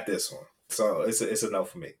one, but not this one. So it's a no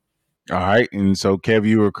for me. All right, and so Kev,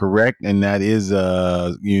 you were correct, and that is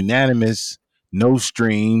a unanimous no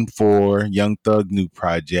stream for Young Thug new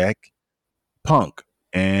project, Punk.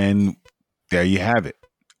 And there you have it,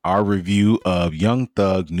 our review of Young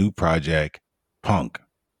Thug's new project, Punk.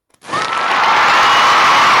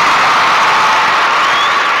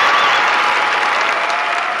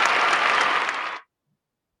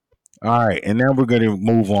 All right, and now we're going to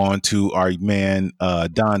move on to our man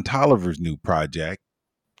Don Toliver's new project,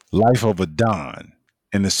 Life of a Don.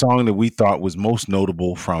 And the song that we thought was most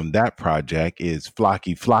notable from that project is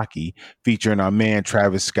Flocky Flocky, featuring our man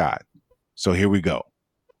Travis Scott. So here we go.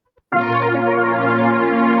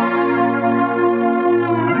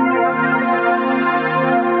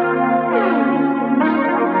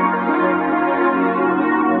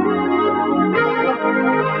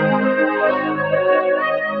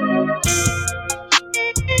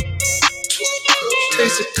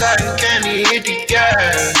 Taste the cotton candy, hit the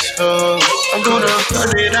gas, oh. I'm doing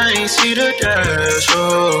 100, I ain't see the dash,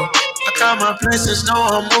 oh. I got my blessings, know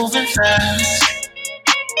I'm moving fast.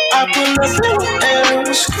 I pull up in the air,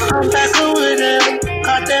 I'm back over there.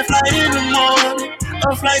 Caught that flight in the morning,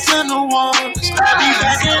 a flight to New Orleans. I'll be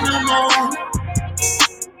back in the morning.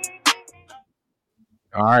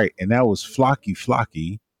 All right, and that was Flocky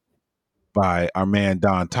Flocky by our man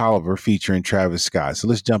Don Toliver featuring Travis Scott. So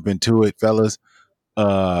let's jump into it, fellas.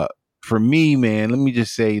 For me, man, let me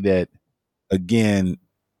just say that again,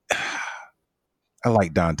 I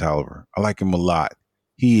like Don Toliver. I like him a lot.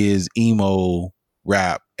 He is emo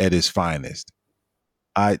rap at his finest.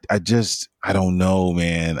 I don't know,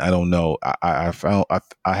 man. I don't know. I found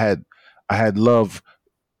I had love.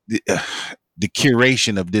 The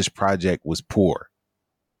curation of this project was poor.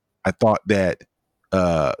 I thought that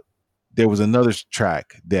there was another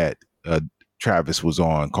track that Travis was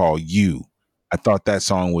on called "You." I thought that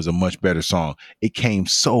song was a much better song. It came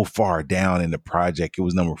so far down in the project. It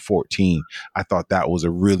was number 14. I thought that was a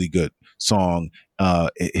really good song.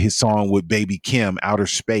 His song with Baby Kim, Outer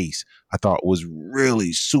Space, I thought was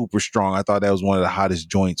really super strong. I thought that was one of the hottest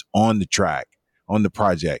joints on the track, on the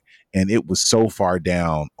project. And it was so far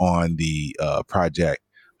down on the project.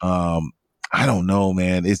 I don't know,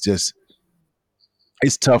 man. It's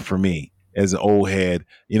tough for me as an old head.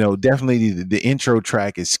 Definitely the intro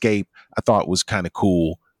track, Escape, I thought was kind of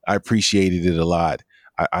cool. I appreciated it a lot.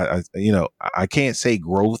 I can't say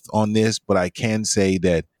growth on this, but I can say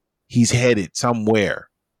that he's headed somewhere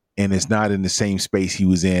and it's not in the same space he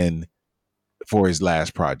was in for his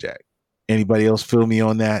last project. Anybody else feel me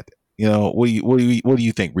on that? What do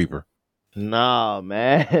you think, Reaper? Nah,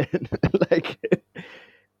 man. Like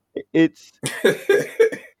it's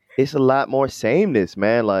it's a lot more sameness,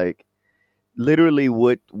 man. Like literally,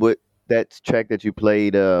 what that track that you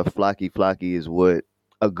played, Flocky Flocky, is what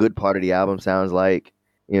a good part of the album sounds like.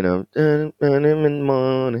 You know, in the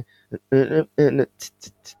morning, in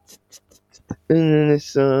the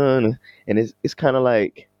sun, and it's kind of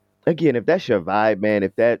like, again, if that's your vibe, man,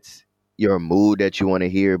 if that's your mood that you want to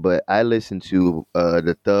hear. But I listened to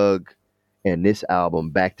the Thug and this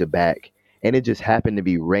album back to back, and it just happened to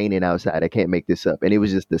be raining outside. I can't make this up, and it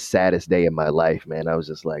was just the saddest day of my life, man. I was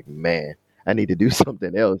just like, man, I need to do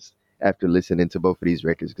something else after listening to both of these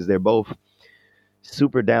records because they're both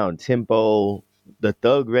super down tempo. The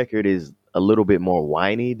Thug record is a little bit more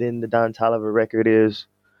whiny than the Don Toliver record is,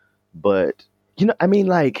 but I mean,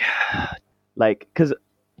 like, because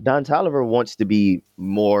Don Toliver wants to be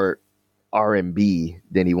more R&B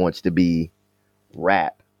than he wants to be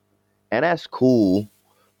rap, and that's cool.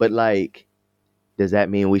 But like, does that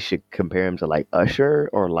mean we should compare him to like Usher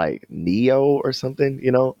or like Neo or something?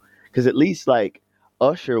 Because at least like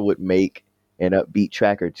Usher would make an upbeat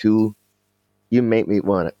track or two. You make me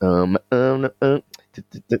wanna and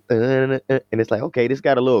it's like, okay, this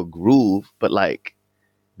got a little groove, but like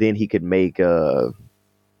then he could make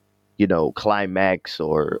Climax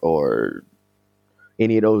or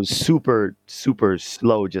any of those super super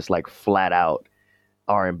slow, just like flat out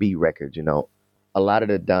R&B records. A lot of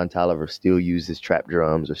the Don Toliver still uses trap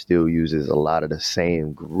drums or still uses a lot of the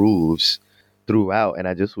same grooves throughout, and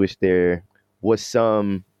I just wish there was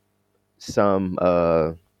some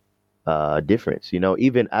difference.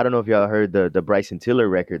 Even I don't know if y'all heard the Bryson Tiller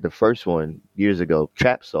record, the first one years ago,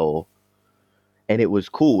 Trap Soul, and it was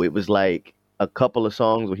cool. It was like a couple of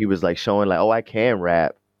songs where he was like showing like, oh, I can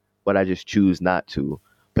rap, but I just choose not to.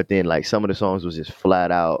 But then like some of the songs was just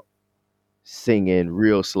flat out singing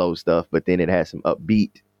real slow stuff, but then it had some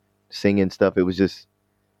upbeat singing stuff. It was just,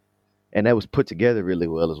 and that was put together really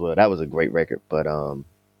well as well. That was a great record, but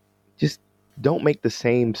just don't make the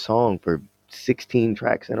same song for 16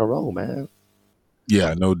 tracks in a row, man.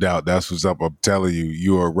 Yeah, no doubt. That's what's up. I'm telling you,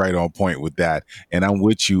 you are right on point with that. And I'm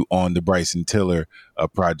with you on the Bryson Tiller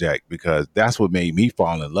project because that's what made me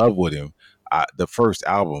fall in love with him. The first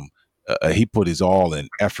album, he put his all and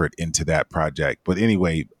effort into that project. But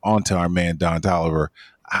anyway, on to our man, Don Toliver.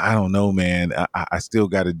 I don't know, man. I still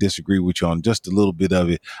got to disagree with you on just a little bit of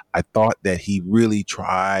it. I thought that he really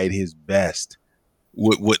tried his best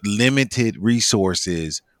with limited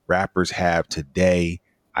resources rappers have today.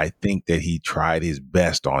 I think that he tried his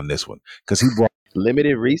best on this one because he brought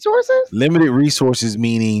Limited resources? limited resources,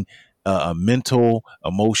 meaning a mental,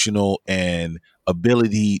 emotional, and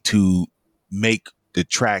ability to make the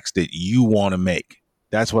tracks that you want to make.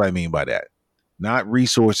 That's what I mean by that. Not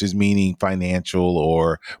resources, meaning financial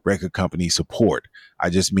or record company support. I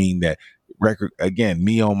just mean that record, again,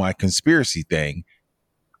 me on my conspiracy thing.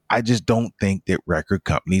 I just don't think that record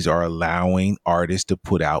companies are allowing artists to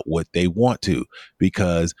put out what they want to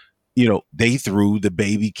because, they threw the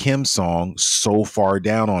Baby Kim song so far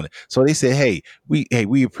down on it. So they said,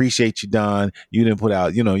 we appreciate you, Don. You didn't put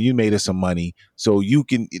out, you made us some money. So you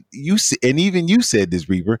can, and even you said this,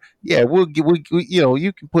 Reaper. Yeah, you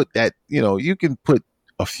can put that, you can put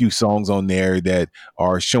a few songs on there that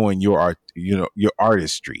are showing your art, your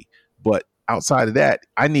artistry. But outside of that,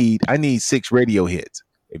 I need 6 radio hits.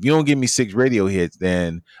 If you don't give me 6 radio hits,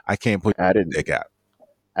 then I can't put I didn't. your dick out.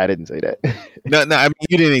 I didn't say that. No, no, I mean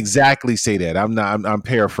you didn't exactly say that. I'm not. I'm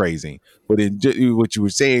paraphrasing, but what you were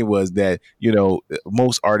saying was that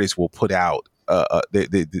most artists will put out.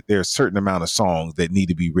 There's a certain amount of songs that need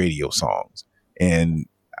to be radio songs, and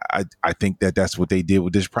I think that that's what they did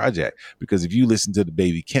with this project. Because if you listen to the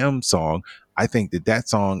Baby Kim song, I think that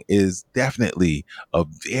song is definitely a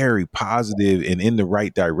very positive and in the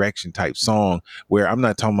right direction type song. Where I'm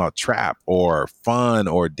not talking about trap or fun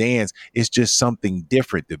or dance. It's just something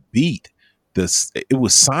different. The beat, it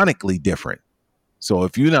was sonically different. So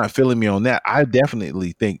if you're not feeling me on that, I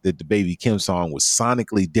definitely think that the Baby Kim song was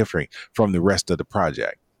sonically different from the rest of the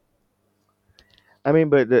project. I mean,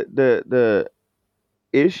 but the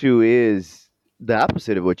issue is the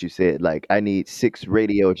opposite of what you said. Like, I need 6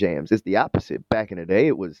 radio jams. It's the opposite. Back in the day,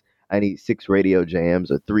 it was I need 6 radio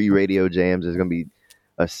jams or 3 radio jams. There's gonna be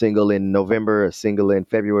a single in November, a single in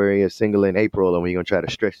February, a single in April, and we're gonna try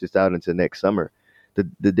to stretch this out into next summer.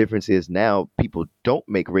 The difference is now people don't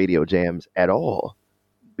make radio jams at all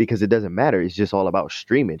because it doesn't matter. It's just all about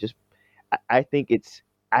streaming. I think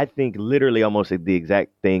I think literally almost the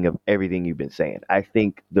exact thing of everything you've been saying. I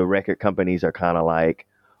think the record companies are kind of like,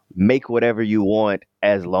 make whatever you want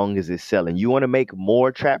as long as it's selling. You want to make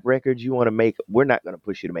more trap records, we're not going to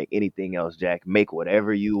push you to make anything else, Jack. Make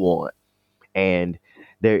whatever you want. And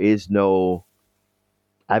there is no,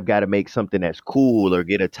 I've got to make something that's cool or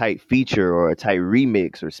get a tight feature or a tight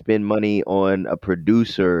remix or spend money on a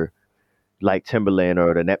producer like Timberland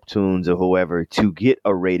or the Neptunes or whoever to get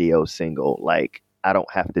a radio single. Like, I don't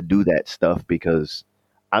have to do that stuff because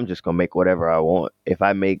I'm just going to make whatever I want. If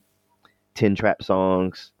I make 10 trap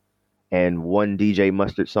songs and one DJ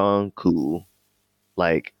Mustard song, cool.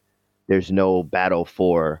 Like, there's no battle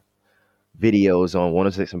for videos on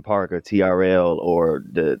 106 and Park or TRL or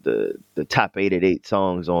the top 8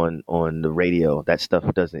 songs on the radio. That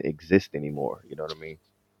stuff doesn't exist anymore. You know what I mean?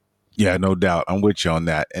 Yeah, no doubt. I'm with you on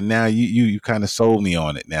that. And now you kind of sold me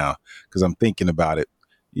on it now because I'm thinking about it.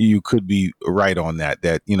 You could be right on that.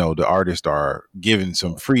 That the artists are given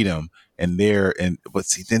some freedom and but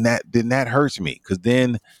see, then that hurts me because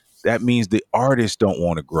then that means the artists don't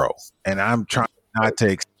want to grow, and I'm trying not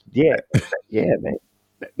to. Yeah, yeah, man.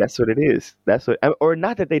 That's what it is. That's what, or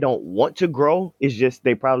not that they don't want to grow. It's just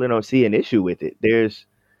they probably don't see an issue with it. There's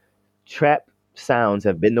trap sounds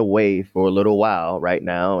have been the way for a little while right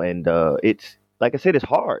now, and it's like I said, it's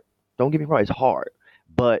hard. Don't get me wrong, it's hard.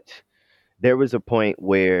 But there was a point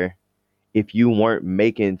where if you weren't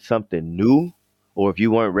making something new, or if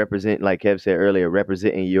you weren't representing, like Kev said earlier,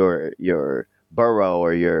 representing your borough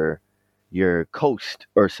or your coast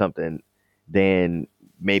or something, then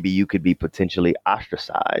maybe you could be potentially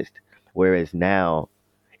ostracized. Whereas now,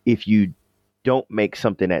 if you don't make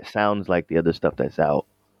something that sounds like the other stuff that's out,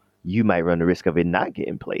 you might run the risk of it not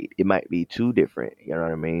getting played. It might be too different. You know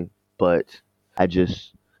what I mean? But I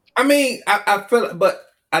just, I mean, I feel, but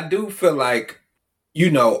I do feel like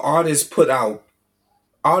artists put out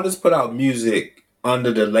music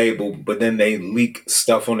under the label, but then they leak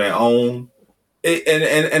stuff on their own.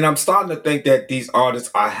 And I'm starting to think that these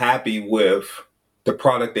artists are happy with the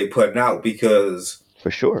product they putting out because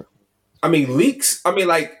for sure. I mean leaks. I mean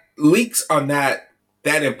like leaks are not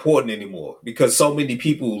that important anymore because so many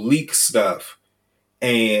people leak stuff,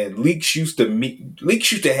 and leaks used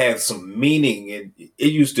to have some meaning, and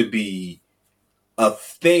it used to be a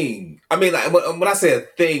thing. I mean, like when I say a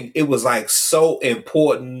thing, it was like so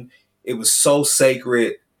important. It was so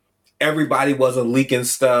sacred. Everybody wasn't leaking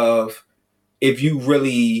stuff. If you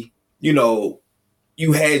really,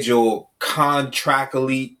 you had your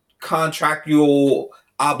contractual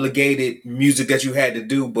obligated music that you had to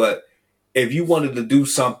do, but if you wanted to do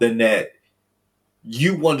something that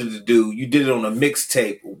you wanted to do, you did it on a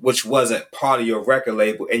mixtape, which wasn't part of your record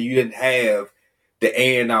label, and you didn't have the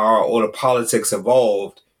A&R or the politics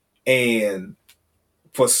involved. And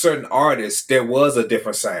for certain artists, there was a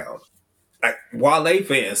different sound. Like Wale,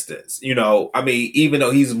 for instance, I mean, even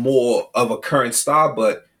though he's more of a current star,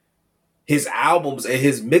 but his albums and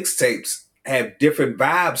his mixtapes have different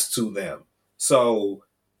vibes to them. So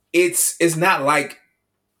it's not like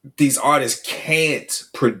these artists can't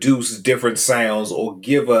produce different sounds or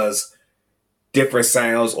give us different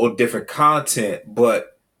sounds or different content.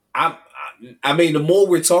 But I mean, the more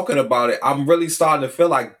we're talking about it, I'm really starting to feel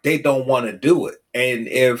like they don't want to do it. And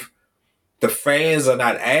if the fans are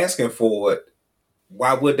not asking for it,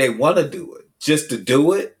 why would they want to do it? Just to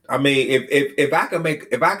do it? I mean, if I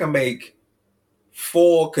can make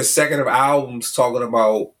 4 consecutive albums talking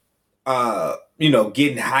about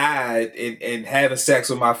getting high and having sex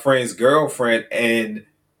with my friend's girlfriend, and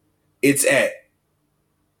it's at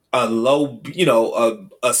a low,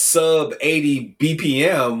 a sub 80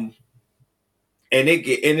 BPM, and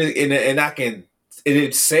I can, and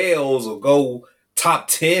it sells or go top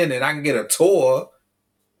 10, and I can get a tour.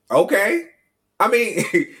 Okay, I mean,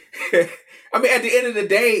 I mean, at the end of the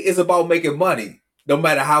day, it's about making money, no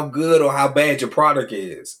matter how good or how bad your product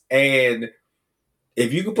is, and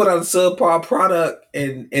if you can put out a subpar product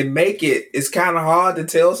and make it, it's kind of hard to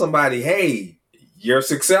tell somebody, hey, you're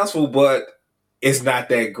successful, but it's not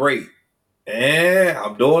that great.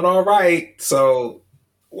 I'm doing all right. So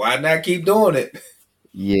why not keep doing it?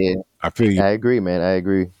 Yeah, I feel you. I agree, man. I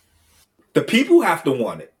agree. The people have to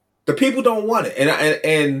want it. The people don't want it.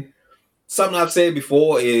 And something I've said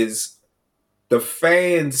before is the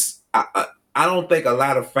fans, I don't think a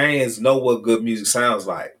lot of fans know what good music sounds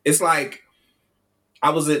like. It's like, I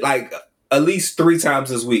was at least 3 times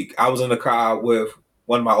this week. I was in the car with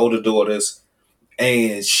one of my older daughters,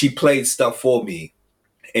 and she played stuff for me,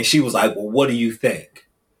 and she was like, "Well, what do you think?"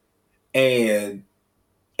 And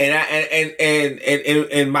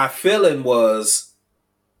and my feeling was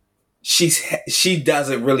she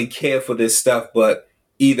doesn't really care for this stuff, but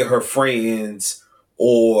either her friends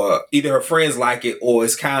like it, or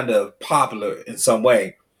it's kind of popular in some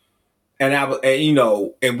way. And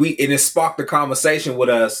it sparked a conversation with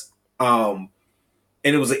us. And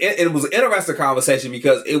it was an interesting conversation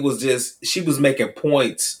because it was just, she was making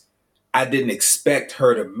points I didn't expect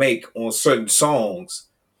her to make on certain songs.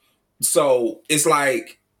 So it's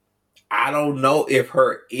like I don't know if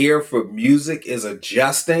her ear for music is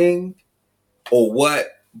adjusting or what,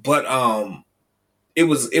 but it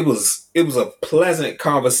was a pleasant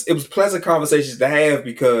conversations to have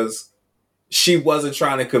because she wasn't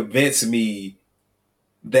trying to convince me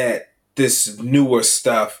that this newer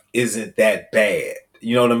stuff isn't that bad.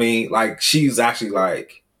 You know what I mean? Like she's actually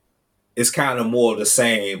like it's kind of more of the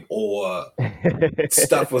same or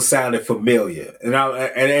stuff was sounding familiar. And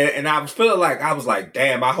I was feeling like I was like,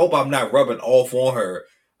 damn, I hope I'm not rubbing off on her.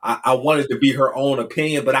 I wanted to be her own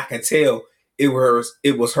opinion, but I can tell it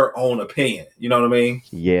was her own opinion. You know what I mean?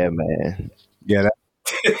 Yeah, man. Yeah.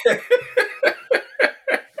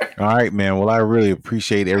 All right, man. Well, I really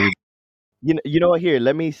appreciate every. You know what? Here,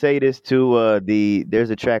 let me say this too. There's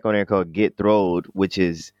a track on there called "Get Throwed," which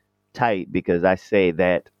is tight because I say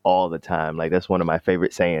that all the time. Like that's one of my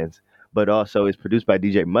favorite sayings. But also, it's produced by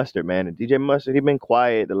DJ Mustard, man. And DJ Mustard, he's been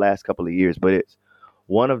quiet the last couple of years, but it's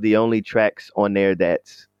one of the only tracks on there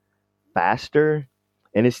that's faster,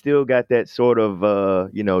 and it's still got that sort of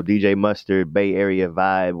DJ Mustard Bay Area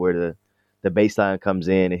vibe where the bass line comes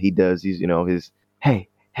in and he does these his hey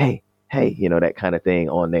hey hey that kind of thing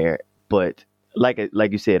on there. But like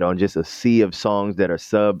you said, on just a sea of songs that are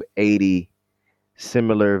sub 80,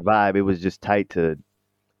 similar vibe, it was just tight to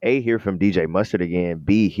a hear from DJ Mustard again,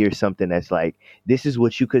 b hear something that's like this is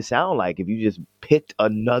what you could sound like if you just picked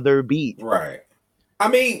another beat. Right. I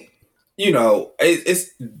mean, it's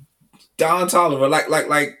Don Toliver, like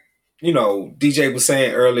DJ was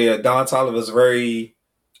saying earlier. Don Toliver is very.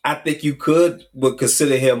 I think you would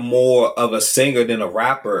consider him more of a singer than a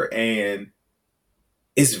rapper, and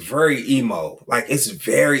it's very emo. Like it's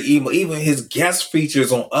very emo. Even his guest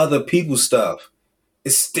features on other people's stuff,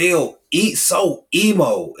 it's still so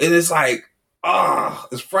emo, and it's like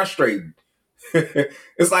it's frustrating.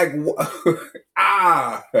 It's like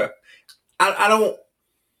ah, I don't.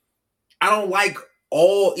 I don't like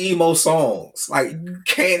all emo songs. Like you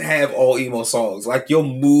can't have all emo songs. Like your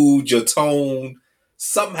mood, your tone,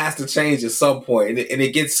 something has to change at some point, and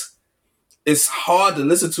it's hard to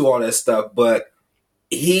listen to all that stuff. But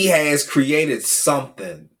he has created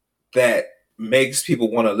something that makes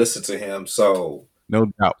people want to listen to him. So No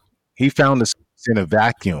doubt. He found us in a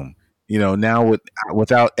vacuum. Now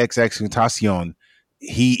without Tentacion,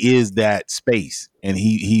 he is that space, and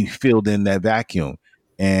he filled in that vacuum,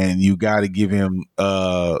 and you got to give him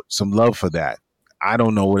some love for that. I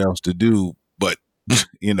don't know what else to do, but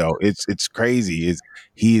it's crazy.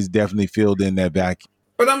 He is definitely filled in that vacuum.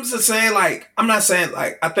 but I'm just saying, like, I'm not saying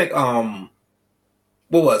like I think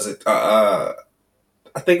what was it? I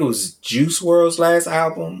think it was Juice World's last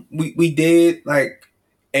album we did, like,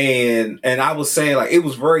 and I was saying like it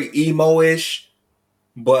was very emo-ish,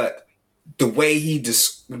 but the way he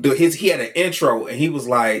had an intro and he was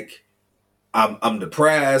like, I'm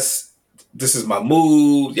depressed, this is my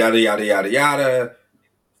mood, yada yada yada yada.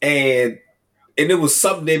 And it was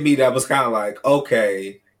something in me that was kind of like,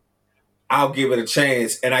 okay, I'll give it a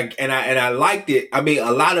chance. And I liked it. I mean,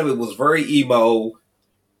 a lot of it was very emo.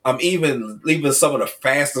 Even some of the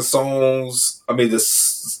faster songs. I mean,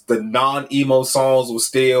 the non emo songs were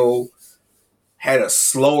still had a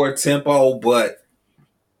slower tempo, but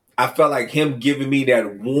I felt like him giving me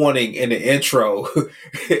that warning in the intro.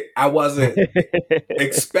 I wasn't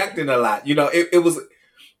expecting a lot.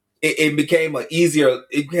 It became an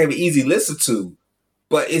easy listen to.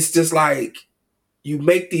 But it's just like you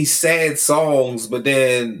make these sad songs, but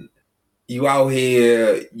then you out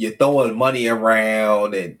here, you're throwing money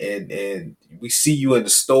around, and we see you in the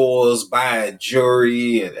stores buying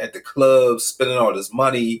jewelry and at the club spending all this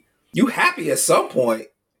money. You happy at some point.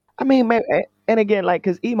 I mean, man, and again, like,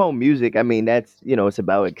 cause emo music, I mean, that's it's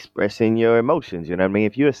about expressing your emotions. You know what I mean?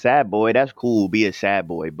 If you're a sad boy, that's cool. Be a sad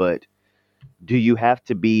boy, but do you have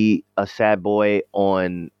to be a sad boy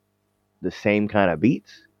on the same kind of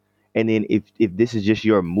beats? And then if this is just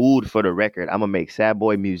your mood for the record, I'm gonna make sad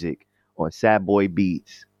boy music on sad boy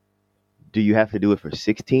beats. Do you have to do it for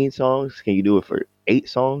 16 songs? Can you do it for 8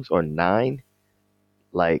 songs or 9?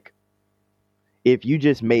 Like, if you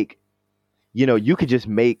just make you could just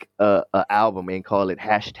make a album and call it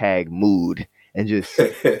hashtag mood and just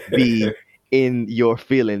be in your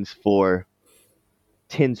feelings for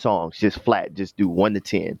 10 songs, just flat, just do 1 to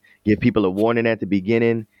 10. Give people a warning at the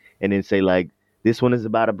beginning and then say, like, this one is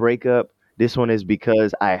about a breakup. This one is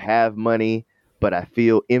because I have money, but I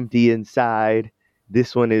feel empty inside.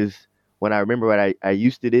 This one is when I remember when I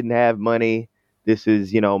used to didn't have money. This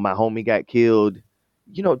is, my homie got killed.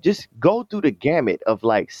 Just go through the gamut of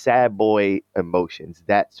like sad boy emotions.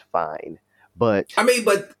 That's fine. But I mean,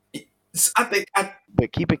 but I think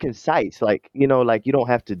but keep it concise. Like, like you don't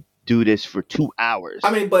have to do this for 2 hours.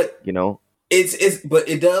 I mean, but You know, but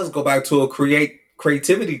it does go back to a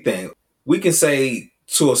creativity thing. We can say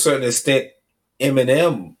to a certain extent,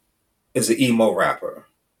 Eminem is an emo rapper.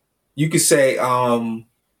 You could say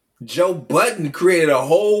Joe Budden created a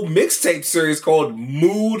whole mixtape series called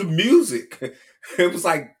Mood Music. It was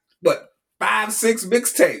like what 5, 6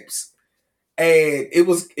 mixtapes, and it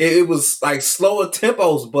was like slower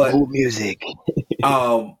tempos, but mood music.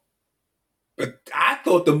 um, but I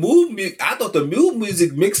thought the mood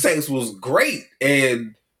music mixtapes was great,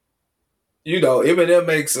 and Eminem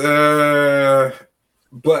makes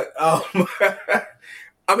but I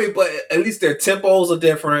mean, but at least their tempos are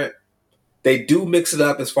different. They do mix it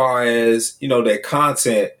up as far as their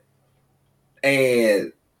content,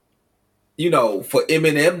 and for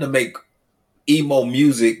Eminem to make emo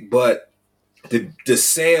music, but the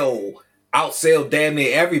outsell damn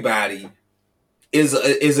near everybody is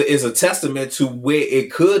a testament to where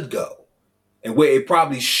it could go and where it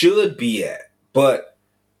probably should be at. But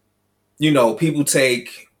people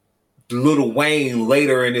take Lil Wayne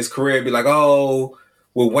later in his career and be like, oh,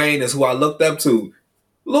 well, Wayne is who I looked up to.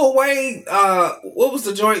 Lil Wayne, what was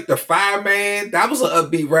the joint? The Fireman. That was an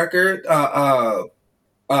upbeat record. Go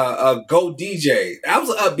DJ. That was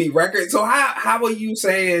an upbeat record. So how are you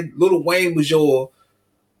saying Lil Wayne was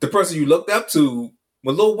the person you looked up to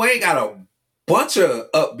when Lil Wayne got a bunch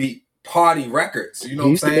of upbeat party records? You know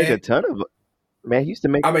He what I'm used to make a saying? ton of man. He used to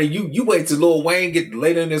make. I mean, you wait till Lil Wayne get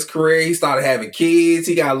later in his career. He started having kids.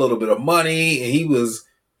 He got a little bit of money, and he was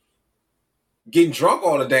getting drunk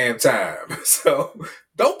all the damn time. So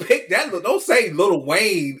don't pick that. Don't say Lil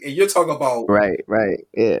Wayne, and you're talking about Right,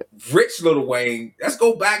 yeah. rich Lil Wayne. Let's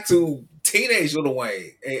go back to teenage Lil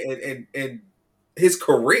Wayne and his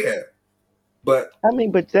career. But I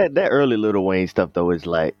mean, but that early Little Wayne stuff though is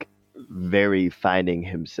like very finding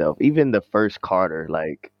himself. Even the first Carter,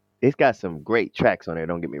 like it's got some great tracks on there.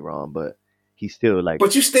 Don't get me wrong, but he's still like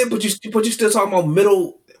you still talking about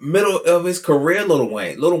middle of his career, Lil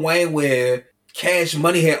Wayne, where Cash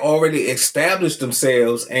Money had already established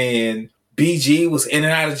themselves, and BG was in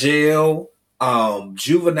and out of jail.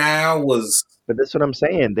 Juvenile was. But that's what I'm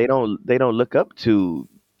saying. They don't look up to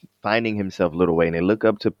finding himself Little Wayne. They look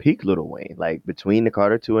up to peak Little Wayne, like between the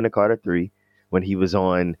Carter 2 and the Carter 3, when he was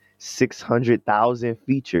on 600,000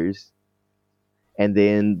 features, and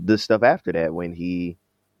then the stuff after that when he,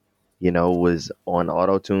 was on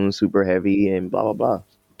auto tune super heavy and blah blah blah.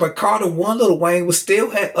 But Carter One, Lil Wayne was still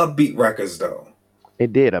had upbeat records though.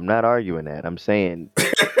 It did. I'm not arguing that. I'm saying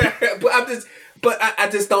I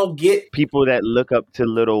just don't get. people that look up to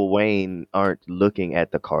Little Wayne aren't looking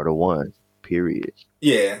at the Carter One. Period.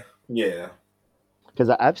 Yeah. Because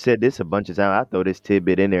I've said this a bunch of times. I throw this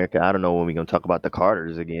tidbit in there because I don't know when we're gonna talk about the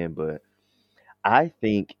Carters again, but I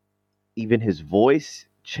think even his voice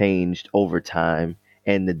changed over time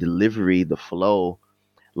and the delivery, the flow.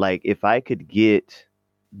 Like if I could get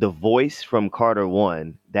the voice from Carter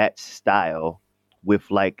One, that style, with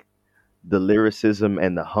like the lyricism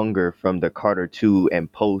and the hunger from the Carter 2 and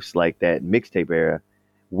post, like that mixtape era,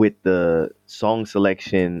 with the song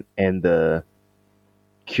selection and the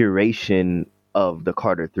curation of the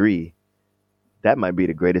Carter 3, that might be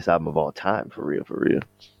the greatest album of all time, for real, for real.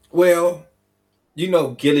 Well,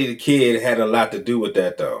 Gilly the Kid had a lot to do with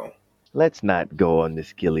that though. Let's not go on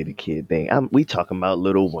this Gilly the Kid thing. We talking about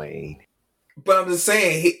Little Wayne. But I'm just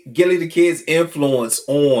saying, Gilly the Kid's influence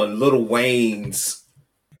on Lil Wayne's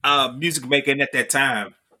music making at that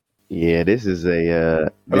time. Yeah, this is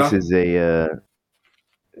a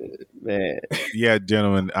man. Yeah,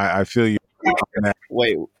 gentlemen, I feel you.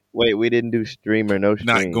 Wait, we didn't do stream or no stream.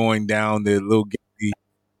 Not going down the little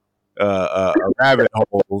rabbit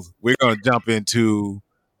holes. We're going to jump into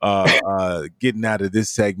getting out of this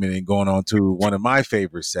segment and going on to one of my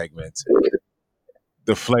favorite segments,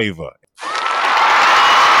 the FLAVA.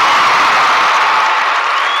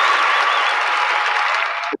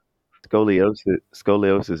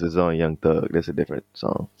 Scoliosis is on Young Thug. That's a different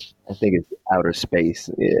song. I think it's Outer Space.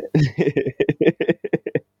 Yeah.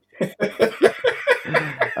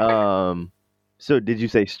 So did you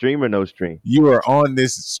say stream or no stream? You are on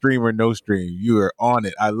this stream or no stream. You are on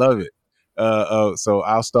it. I love it. So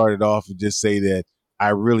I'll start it off and just say that I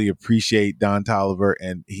really appreciate Don Toliver,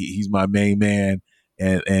 and he's my main man.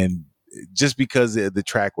 And just because of the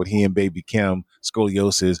track with he and Baby Kim,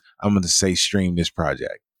 Scoliosis, I'm going to say stream this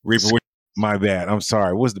project. Reaper, my bad. I'm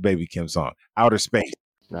sorry. What's the Baby Kim song? Outer Space.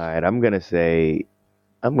 All right, I'm gonna say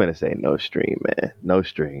no stream, man. No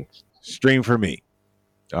stream. Stream for me.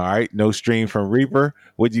 All right, no stream from Reaper.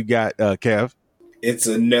 What you got, Kev? It's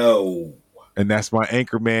a no. and that's my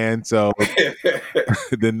anchor man. So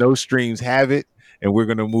the no streams have it, and we're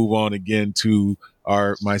gonna move on again to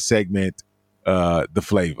my segment, the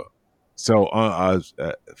flavor. So,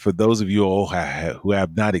 for those of you all who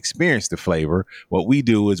have not experienced the flavor, what we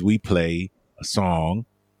do is we play a song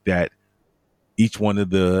that each one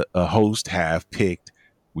of the hosts have picked.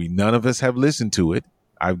 We none of us have listened to it.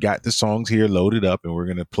 I've got the songs here loaded up, and we're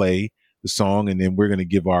gonna play the song, and then we're gonna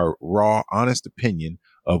give our raw, honest opinion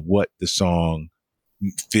of what the song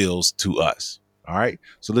feels to us. All right.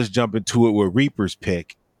 So let's jump into it with Reaper's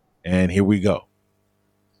pick. And here we go.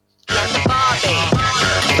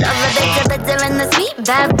 Love a bit bitter and the sweet.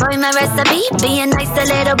 Bad boy, my recipe. Being nice a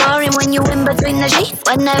little boring when you in between the sheets.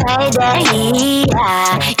 When they're right there,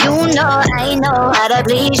 yeah. You know I know how to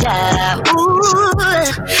please ya. Ooh,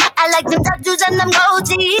 I like them tattoos and them gold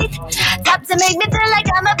teeth. Top to make me feel like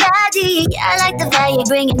I'm a baddie. I like the fire you're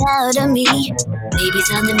bringing out of me. Baby,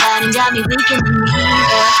 something bad and got me weak in the knee.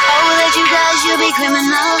 Oh, that you guys, you be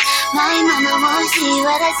criminal. My mama won't see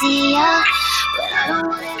what I see, yeah. But I don't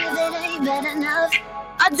want it if it ain't bad enough.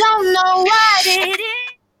 I don't know what it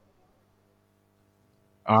is.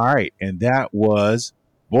 All right. And that was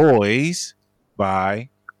Boys by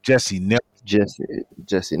Jesse Nelson.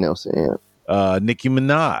 Jesse Nelson. Yeah. Nicki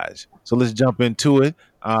Minaj. So let's jump into it.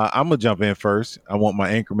 I'm gonna jump in first. I want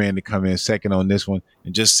my anchor man to come in second on this one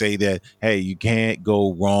and just say that, hey, you can't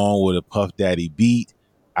go wrong with a Puff Daddy beat.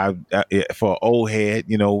 For old head,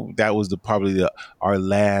 that was probably our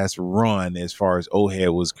last run as far as old head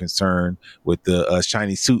was concerned with the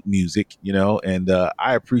shiny suit music, and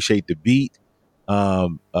I appreciate the beat.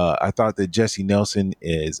 I thought that Jesse Nelson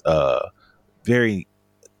is very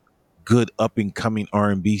good up and coming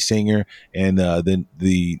R&B singer, and then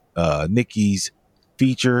the Nicki's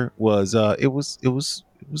feature was it was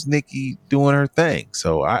Nicki doing her thing.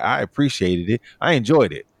 So I appreciated it. I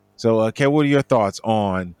enjoyed it. So, Kev, what are your thoughts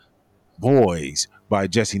on Boys by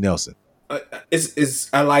Jesse Nelson?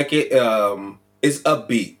 It's I like it. It's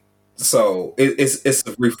upbeat, so it's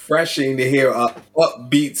refreshing to hear a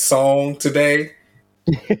upbeat song today.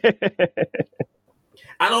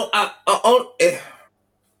 I don't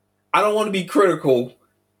want to be critical,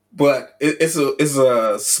 but it's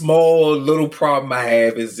a small little problem I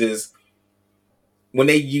have is just when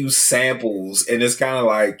they use samples, and it's kind of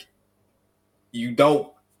like you don't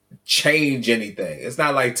change anything. It's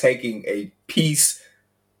not like taking a piece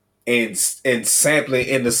and sampling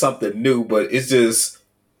into something new, but it's just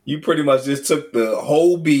you pretty much just took the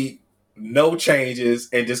whole beat, no changes,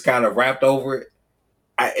 and just kind of rapped over it.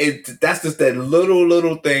 That's just that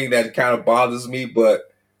little thing that kind of bothers me,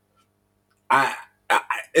 but I, I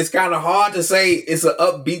it's kind of hard to say it's an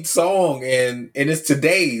upbeat song and it's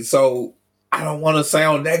today, so I don't want to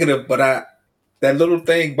sound negative, but that little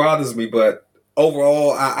thing bothers me. But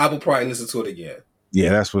overall, I will probably listen to it again. Yeah,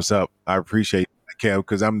 that's what's up. I appreciate it, Kev,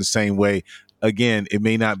 because I'm the same way. Again, it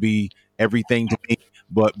may not be everything to me,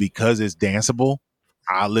 but because it's danceable,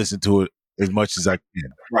 I'll listen to it as much as I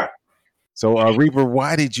can. Right. So, Reaper,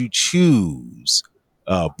 why did you choose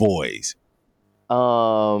Boys?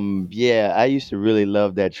 Yeah, I used to really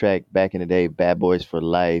love that track back in the day, Bad Boys for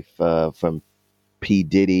Life, from P.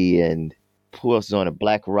 Diddy and who else is on it?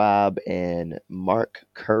 Black Rob and Mark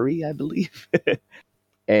Curry, I believe.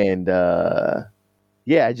 And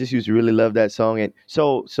yeah, I just used to really love that song. And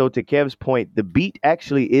so to Kev's point, the beat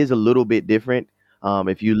actually is a little bit different.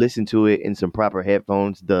 If you listen to it in some proper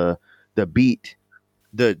headphones, the beat,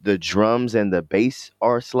 the drums and the bass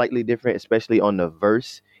are slightly different, especially on the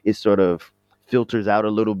verse. It sort of filters out a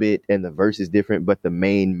little bit, and the verse is different, but the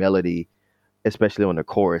main melody, especially on the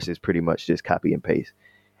chorus, is pretty much just copy and paste.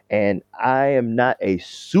 And I am not a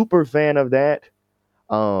super fan of that.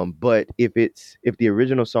 But if the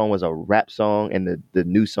original song was a rap song and the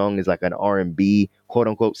new song is like an R&B quote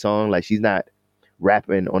unquote song, like she's not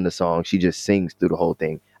rapping on the song, she just sings through the whole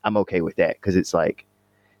thing, I'm okay with that because it's like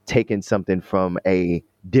taking something from a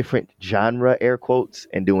different genre, air quotes,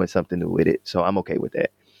 and doing something new with it. So I'm okay with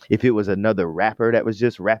that. If it was another rapper that was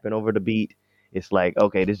just rapping over the beat, it's like,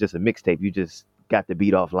 okay, this is just a mixtape. You just got the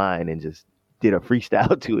beat offline and just did a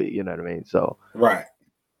freestyle to it. You know what I mean? So Right.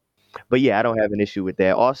 but yeah, I don't have an issue with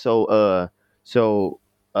that. Also,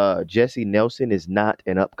 Jessie Nelson is not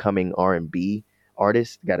an upcoming R&B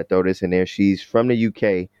artist. Got to throw this in there. She's from the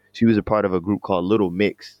UK. She was a part of a group called Little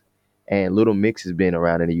Mix, and Little Mix has been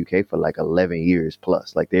around in the UK for like 11 years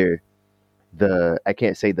plus. Like they're I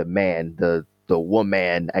can't say the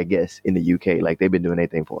woman, I guess, in the UK. Like they've been doing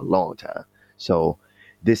anything for a long time. So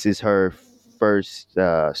this is her first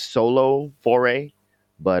solo foray,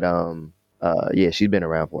 but yeah, she's been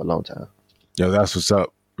around for a long time. Yo, that's what's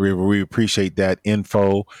up. We appreciate that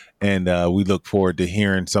info, and we look forward to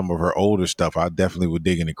hearing some of her older stuff. I definitely would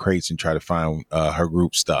dig in the crates and try to find her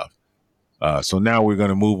group stuff. So now we're going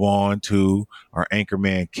to move on to our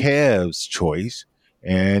anchorman Kev's choice,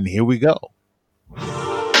 and here we go.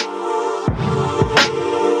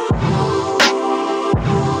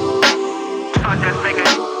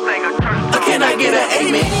 Can I get an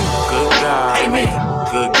amen? Good God. Amen.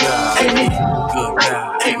 Good God. Amen. Good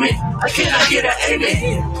God. Amen. Can I get an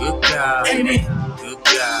amen? Good God. Amen. Good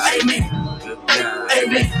God. Amen. Good God.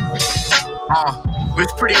 Amen. With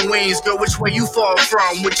pretty wings, girl, which way you fall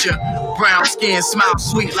from? With your brown skin, smile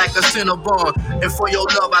sweet like a Cinnabon. And for your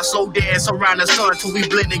love, I so dance around the sun till we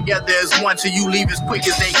blend together as one. Till you leave as quick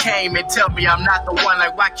as they came and tell me I'm not the one.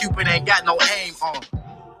 Like why Cupid ain't got no aim on.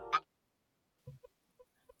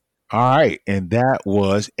 All right, and that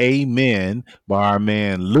was Amen by our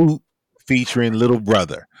man Luke featuring Little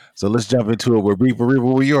Brother. So let's jump into it with Reaper. Reaper,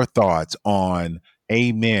 what were your thoughts on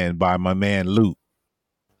Amen by my man Luke?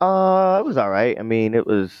 It was all right. I mean, it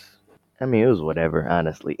was whatever.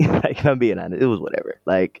 Honestly, like if I'm being honest, it was whatever.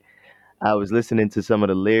 Like I was listening to some of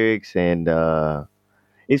the lyrics, and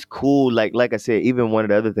it's cool. Like I said, even one of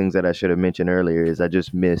the other things that I should have mentioned earlier is I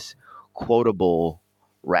just miss quotable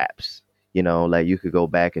raps. You know, like you could go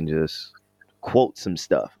back and just quote some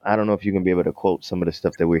stuff. I don't know if you can be able to quote some of the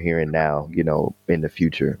stuff that we're hearing now, you know, in the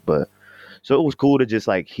future. But so it was cool to just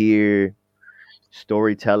like hear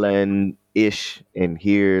storytelling ish and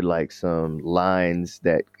hear like some lines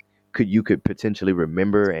that you could potentially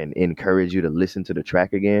remember and encourage you to listen to the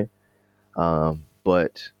track again.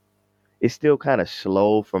 But it's still kind of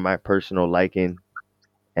slow for my personal liking,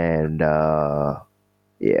 and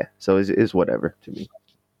yeah, so it's whatever to me.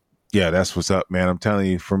 Yeah, that's what's up, man. I'm telling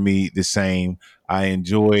you, for me, the same. I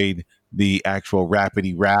enjoyed the actual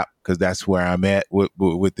rapidy rap because that's where I'm at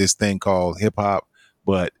with this thing called hip hop.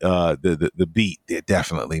 But the beat,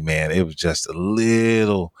 definitely, man, it was just a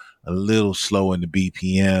little slow in the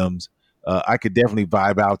BPMs. I could definitely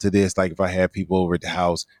vibe out to this. Like if I had people over at the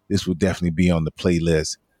house, this would definitely be on the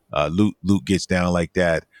playlist. Luke gets down like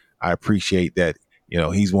that. I appreciate that. You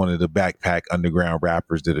know, he's one of the backpack underground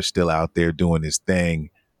rappers that are still out there doing his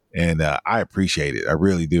thing. And I appreciate it. I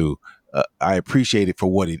really do. I appreciate it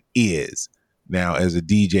for what it is. Now, as a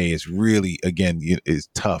DJ, it's really, again, it's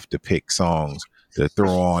tough to pick songs to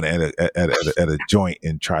throw on at a joint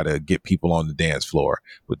and try to get people on the dance floor.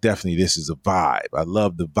 But definitely, this is a vibe. I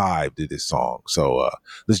love the vibe to this song. So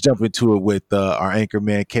let's jump into it with our anchor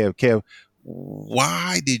man, Kev. Kev,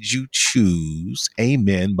 why did you choose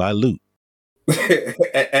Amen by Luke?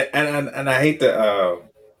 and I hate to.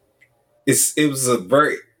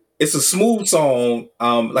 It's a smooth song.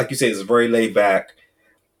 Like you said, it's very laid back.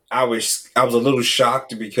 I was a little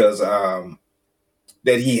shocked because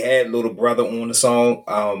that he had Little Brother on the song.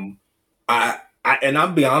 And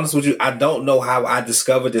I'll be honest with you, I don't know how I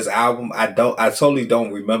discovered this album. I totally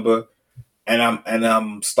don't remember. And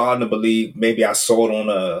I'm starting to believe maybe I saw it on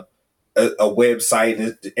a website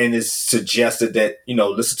and it suggested that, you know,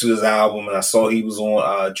 listen to this album, and I saw he was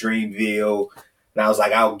on Dreamville, and I was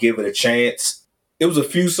like, I'll give it a chance. There was a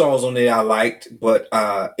few songs on there I liked, but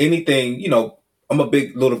anything, you know, I'm a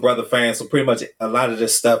big Little Brother fan, so pretty much a lot of the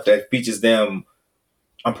stuff that features them,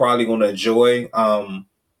 I'm probably going to enjoy. But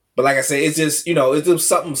like I said, it's just, you know, it's just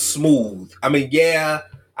something smooth. I mean, yeah,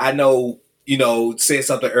 I know, you know, said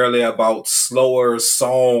something earlier about slower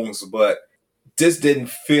songs, but this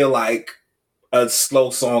didn't feel like a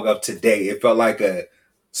slow song of today. It felt like a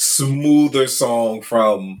smoother song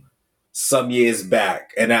from some years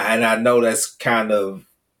back, and I know that's kind of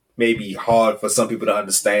maybe hard for some people to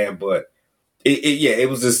understand, but it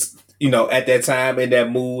was just, you know, at that time in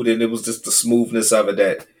that mood, and it was just the smoothness of it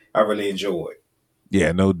that I really enjoyed.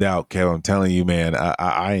 Yeah, no doubt, Kev. I'm telling you, man,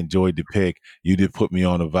 I enjoyed the pick. You did put me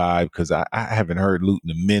on a vibe because I haven't heard Luke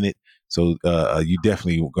in a minute, so you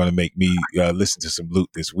definitely going to make me listen to some Luke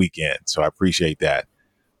this weekend. So I appreciate that.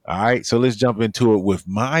 All right, so let's jump into it with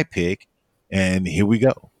my pick, and here we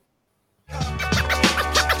go.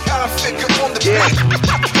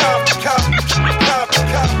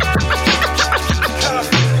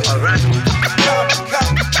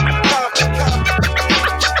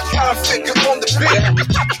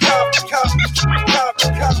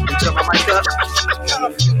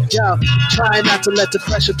 Yo, trying not to let the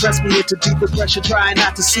pressure press me into deeper pressure, trying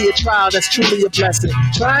not to see a trial that's truly a blessing,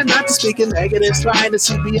 trying not to speak in negatives, trying to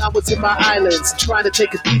see beyond what's in my eyelids, trying to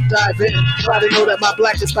take a deep dive in, try to know that my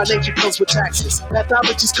blackness by nature comes with taxes.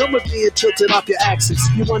 Pathologies come with being tilted off your axis.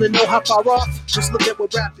 You want to know how far off? Just look at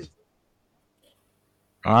what rap is.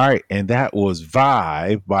 All right, and that was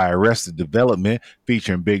Vibe by Arrested Development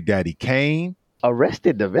featuring Big Daddy Kane.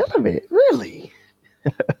 Arrested Development, really?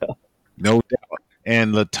 No doubt.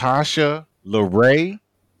 And Latasha, Larae,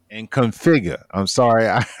 and Configure. I'm sorry,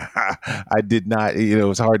 I did not.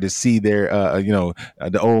 It's hard to see their.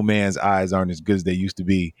 The old man's eyes aren't as good as they used to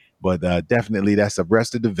be. But definitely, that's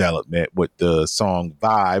Arrested Development with the song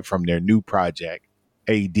 "Vibe" from their new project,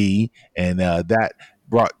 AD, and that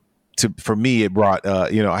brought. For me, it brought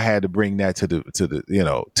I had to bring that to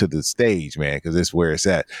the stage, man, because it's where it's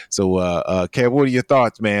at. So Kev, what are your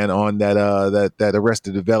thoughts, man, on that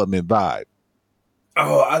Arrested Development vibe?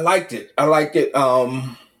 Oh, I liked it. I liked it.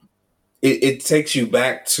 It takes you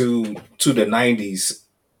back to the '90s,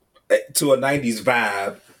 to a '90s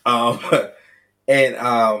vibe.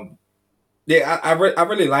 And yeah, I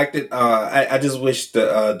really liked it. I just wish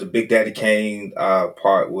the Big Daddy Kane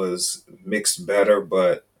part was mixed better,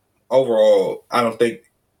 but overall, I don't think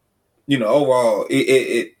overall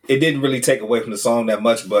it didn't really take away from the song that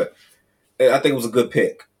much. But I think it was a good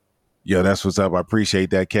pick. Yo, that's what's up. I appreciate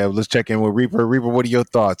that, Kev. Let's check in with Reaper. Reaper, what are your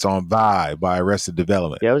thoughts on Vibe by Arrested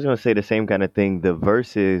Development? Yeah, I was gonna say the same kind of thing. The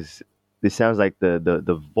verses, it sounds like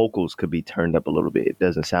the vocals could be turned up a little bit. It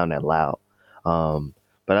doesn't sound that loud.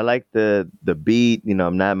 But I like the beat.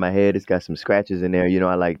 I'm nodding my head. It's got some scratches in there.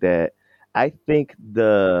 I like that. I think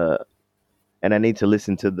and I need to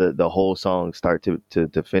listen to the whole song start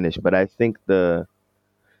to finish. But I think the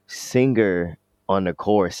singer on the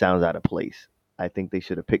chorus sounds out of place. I think they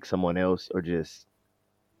should have picked someone else or just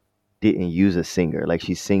didn't use a singer. Like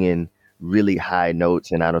she's singing really high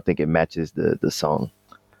notes, and I don't think it matches the song.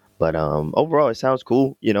 But overall, it sounds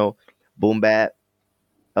cool. Boom bap,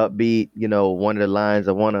 upbeat. One of the lines,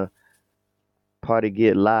 I want to party,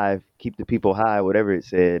 get live, keep the people high, whatever it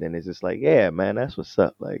said, and it's just like, yeah, man, that's what's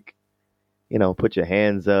up. Like, put your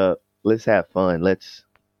hands up, let's have fun, let's.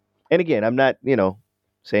 And again, I'm not,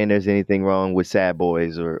 saying there's anything wrong with sad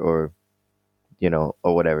boys or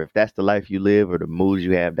whatever. If that's the life you live or the moods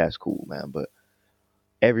you have, that's cool, man. But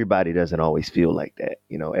everybody doesn't always feel like that.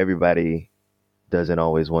 Everybody doesn't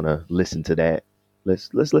always want to listen to that.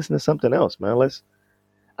 Let's listen to something else, man.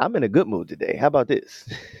 I'm in a good mood today. How about this?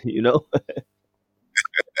 you know?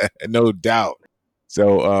 No doubt.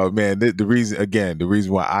 So, man, the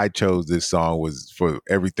reason why I chose this song was for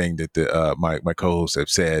everything that my co-hosts have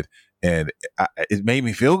said, and it made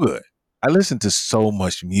me feel good. I listen to so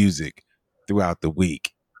much music throughout the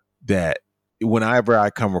week that whenever I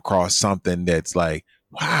come across something that's like,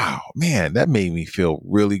 wow, man, that made me feel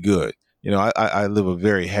really good. I live a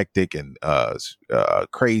very hectic and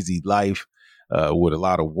crazy life with a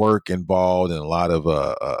lot of work involved and a lot of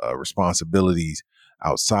responsibilities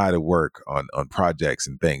outside of work on projects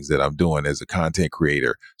and things that I'm doing as a content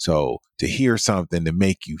creator. So to hear something to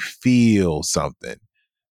make you feel something,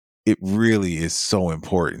 it really is so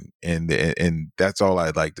important. And that's all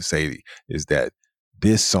I'd like to say is that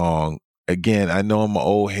this song, again, I know I'm an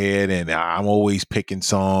old head and I'm always picking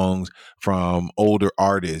songs from older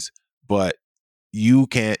artists, but you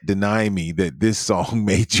can't deny me that this song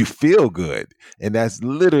made you feel good. And that's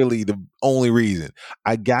literally the only reason.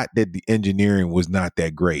 I got that the engineering was not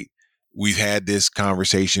that great. We've had this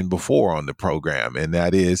conversation before on the program, and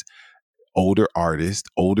that is older artists,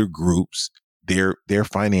 older groups, they're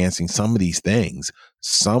financing some of these things,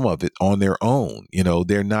 some of it on their own.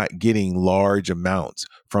 They're not getting large amounts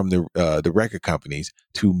from the record companies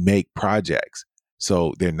to make projects.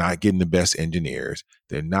 So they're not getting the best engineers.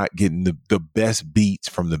 They're not getting the best beats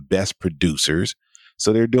from the best producers.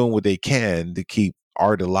 So they're doing what they can to keep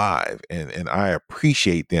art alive. And I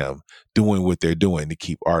appreciate them doing what they're doing to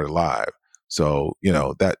keep art alive. So,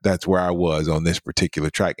 that's where I was on this particular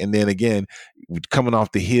track. And then again, coming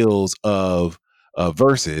off the heels of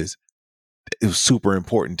Verses, it was super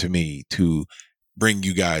important to me to bring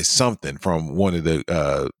you guys something from one of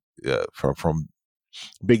the from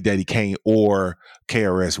Big Daddy Kane or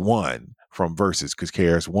KRS-One from Verses, because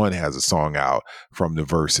KRS-One has a song out from the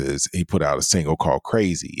Verses. He put out a single called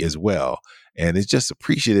Crazy as well. And it's just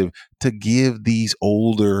appreciative to give these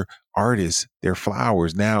older artists their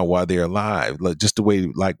flowers now while they're alive, just the way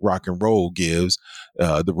like rock and roll gives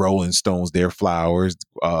the Rolling Stones their flowers,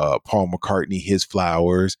 Paul McCartney his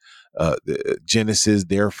flowers, the Genesis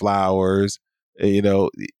their flowers.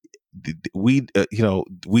 We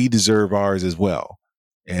deserve ours as well.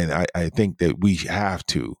 And I think that we have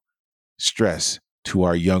to stress to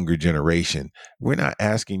our younger generation, we're not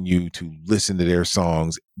asking you to listen to their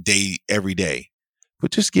songs every day,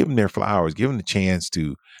 but just give them their flowers, give them the chance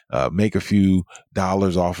to make a few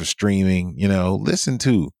dollars off of streaming. Listen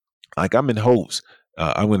to, like, I'm in hopes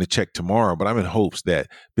I'm going to check tomorrow, but I'm in hopes that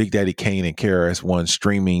Big Daddy Kane and KRS-One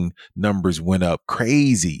streaming numbers went up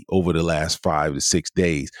crazy over the last 5 to 6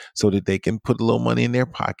 days, so that they can put a little money in their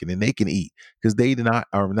pocket and they can eat, because they're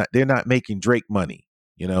not making Drake money.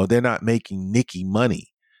 They're not making Nicki money.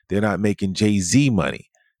 They're not making Jay-Z money.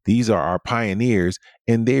 These are our pioneers,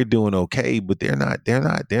 and they're doing okay, but they're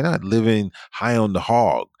not living high on the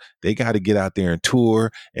hog. They got to get out there and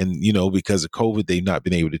tour, and because of COVID, they've not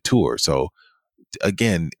been able to tour. So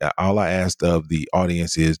again, all I asked of the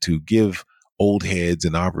audience is to give old heads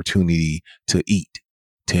an opportunity to eat,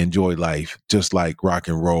 to enjoy life, just like rock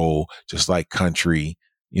and roll, just like country,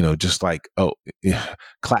 just like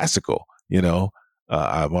classical.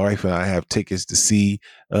 My wife and I have tickets to see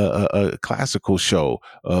a classical show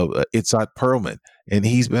of Itzhak Perlman, and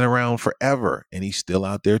he's been around forever, and he's still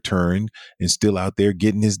out there touring and still out there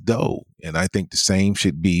getting his dough. And I think the same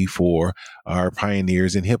should be for our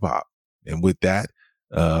pioneers in hip hop. And with that,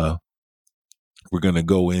 we're going to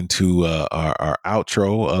go into our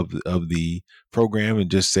outro of the program and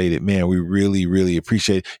just say that, man, we really, really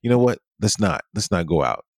appreciate it. You know what? Let's not go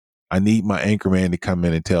out. I need my anchor man to come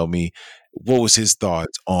in and tell me what was his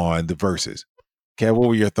thoughts on the verses. Kev, what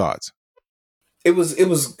were your thoughts? It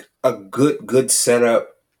was a good setup.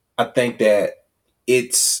 I think that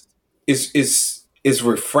it's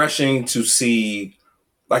refreshing to see,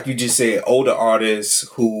 like you just said, older artists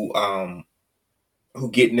who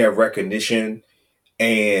getting their recognition,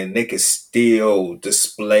 and they can still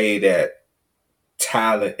display that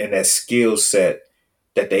talent and that skill set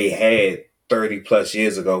that they had 30 plus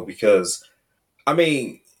years ago. Because I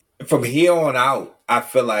mean, from here on out, I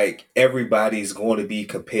feel like everybody's going to be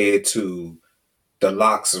compared to the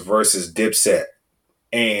Locks versus Dipset.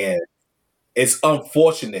 And it's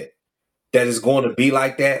unfortunate that it's going to be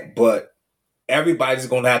like that, but everybody's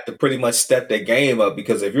going to have to pretty much step their game up,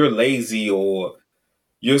 because if you're lazy or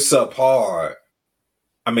you're subpar,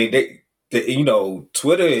 I mean,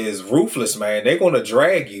 Twitter is ruthless, man. They're going to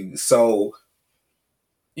drag you. So,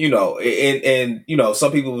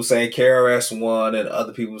 some people were saying KRS won, and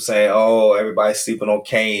other people were saying, oh, everybody's sleeping on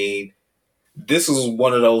Kane. This is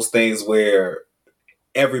one of those things where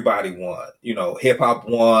everybody won. Hip hop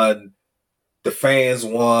won, the fans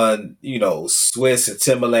won, Swiss and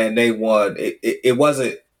Timberland, they won. It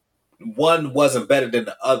wasn't, one wasn't better than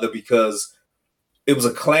the other, because it was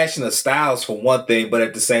a clashing of styles for one thing, but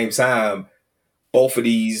at the same time, both of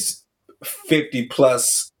these 50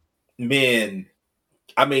 plus men,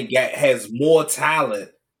 I mean, has more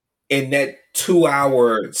talent in that 2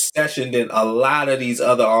 hour session than a lot of these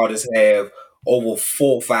other artists have over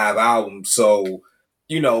 4 or 5 albums. So,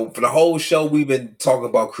 for the whole show, we've been talking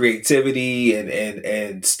about creativity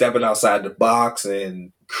and stepping outside the box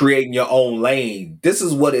and creating your own lane. This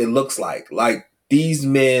is what it looks like. Like, these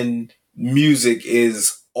men, music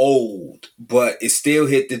is old, but it still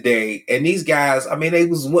hit today. And these guys, I mean, they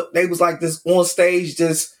was like this on stage,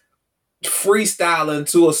 just freestyling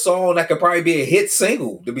to a song that could probably be a hit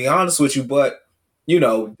single, to be honest with you. But this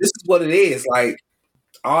is what it is. Like,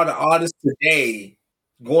 all the artists today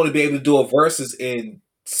going to be able to do a verses in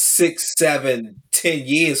 6, 7, 10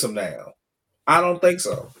 years from now? I don't think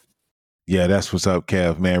so. Yeah, that's what's up,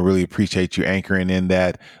 Kev, man. Really appreciate you anchoring in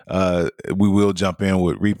that. We will jump in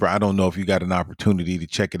with Reaper. I don't know if you got an opportunity to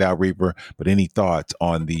check it out, Reaper, but any thoughts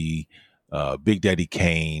on the Big Daddy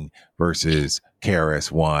Kane versus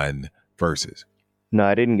KRS-One versus? No,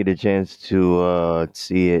 I didn't get a chance to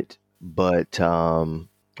see it, but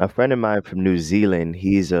a friend of mine from New Zealand,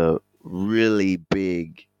 he's a really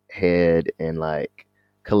big head and like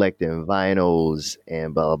collecting vinyls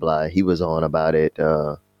and blah blah blah. He was on about it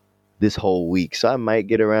this whole week, so I might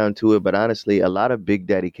get around to it. But honestly, a lot of Big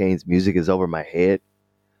Daddy Kane's music is over my head.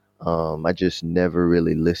 I just never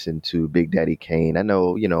really listened to Big Daddy Kane. I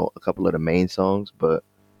know, a couple of the main songs, but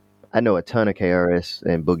I know a ton of KRS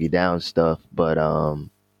and Boogie Down stuff. But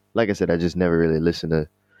like I said, I just never really listened to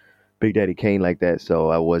Big Daddy Kane like that, so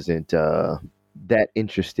I wasn't that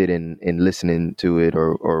interested in listening to it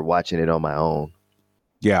or watching it on my own.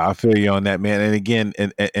 Yeah, I feel you on that, man. And again,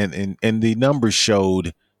 and the numbers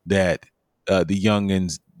showed that the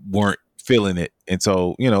youngins weren't feeling it, and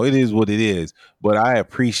so it is what it is. But I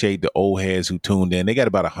appreciate the old heads who tuned in. They got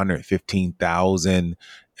about 115,000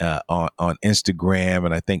 on Instagram,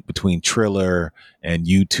 and I think between Triller and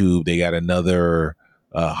YouTube, they got another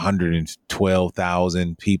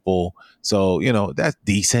 112,000 people. So that's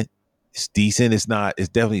decent. It's decent. It's not. It's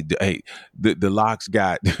definitely. Hey, the Locks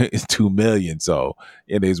got it's 2 million, so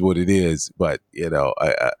it is what it is. But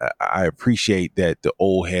I appreciate that the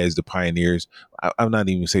old heads, the pioneers. I'm not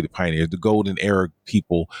even say the pioneers. The golden era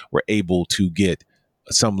people were able to get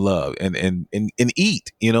some love and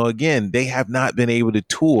eat. Again, they have not been able to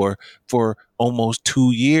tour for almost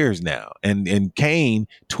 2 years now, and Kane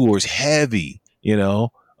tours heavy.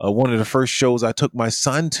 One of the first shows I took my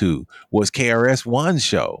son to was KRS-One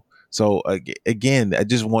show. So again, I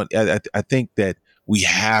think that we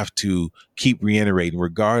have to keep reiterating,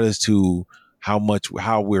 regardless to how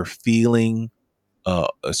we're feeling a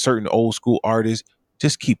certain old school artist,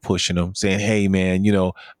 just keep pushing them, saying, hey, man,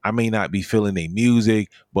 I may not be feeling their music,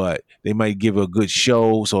 but they might give a good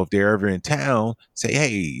show. So if they're ever in town, say,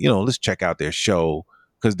 hey, let's check out their show,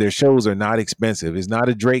 because their shows are not expensive. It's not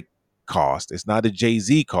a Drake cost. It's not a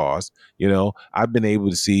Jay-Z cost. I've been able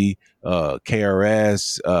to see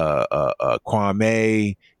KRS,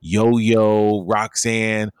 Kwame, Yo-Yo,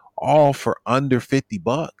 Roxanne, all for under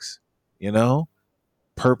 $50,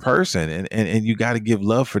 per person, and you got to give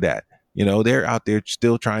love for that. They're out there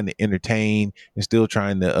still trying to entertain and still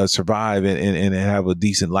trying to survive and have a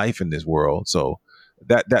decent life in this world. So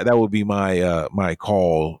that would be my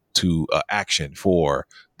call to action for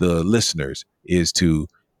the listeners, is to,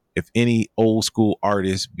 if any old school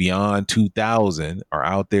artists beyond 2000 are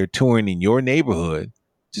out there touring in your neighborhood,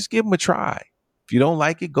 just give them a try. If you don't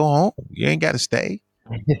like it, go home. You ain't got to stay.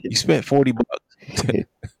 You spent $40.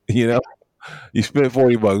 You spent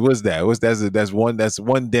 $40. What's that? That's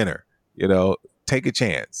one dinner. Take a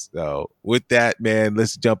chance. So with that, man,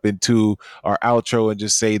 let's jump into our outro and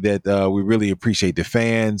just say that we really appreciate the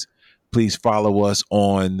fans. Please follow us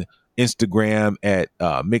on Instagram at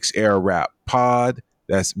Mix Era Rap Pod.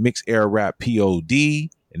 That's Mix Era Rap Pod.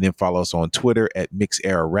 And then follow us on Twitter at Mix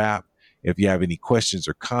Era Rap. If you have any questions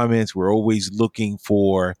or comments, we're always looking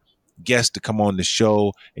for guests to come on the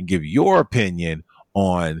show and give your opinion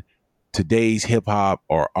on today's hip hop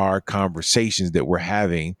or our conversations that we're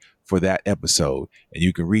having for that episode. And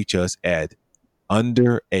you can reach us at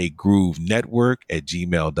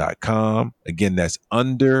underagroovenetwork@gmail.com. Again, that's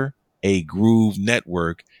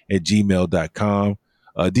underagroovenetwork@gmail.com.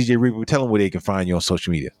 DJ Reaper, tell them where they can find you on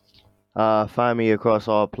social media. Find me across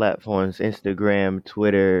all platforms: Instagram,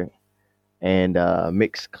 Twitter, and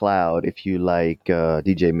Mixcloud. If you like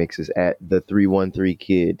DJ mixes, at the 313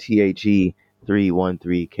 Kid, THE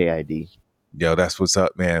 313 KID. Yo, that's what's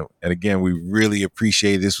up, man. And again, we really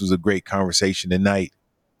appreciate it. This was a great conversation tonight.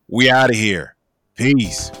 We out of here.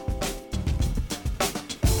 Peace.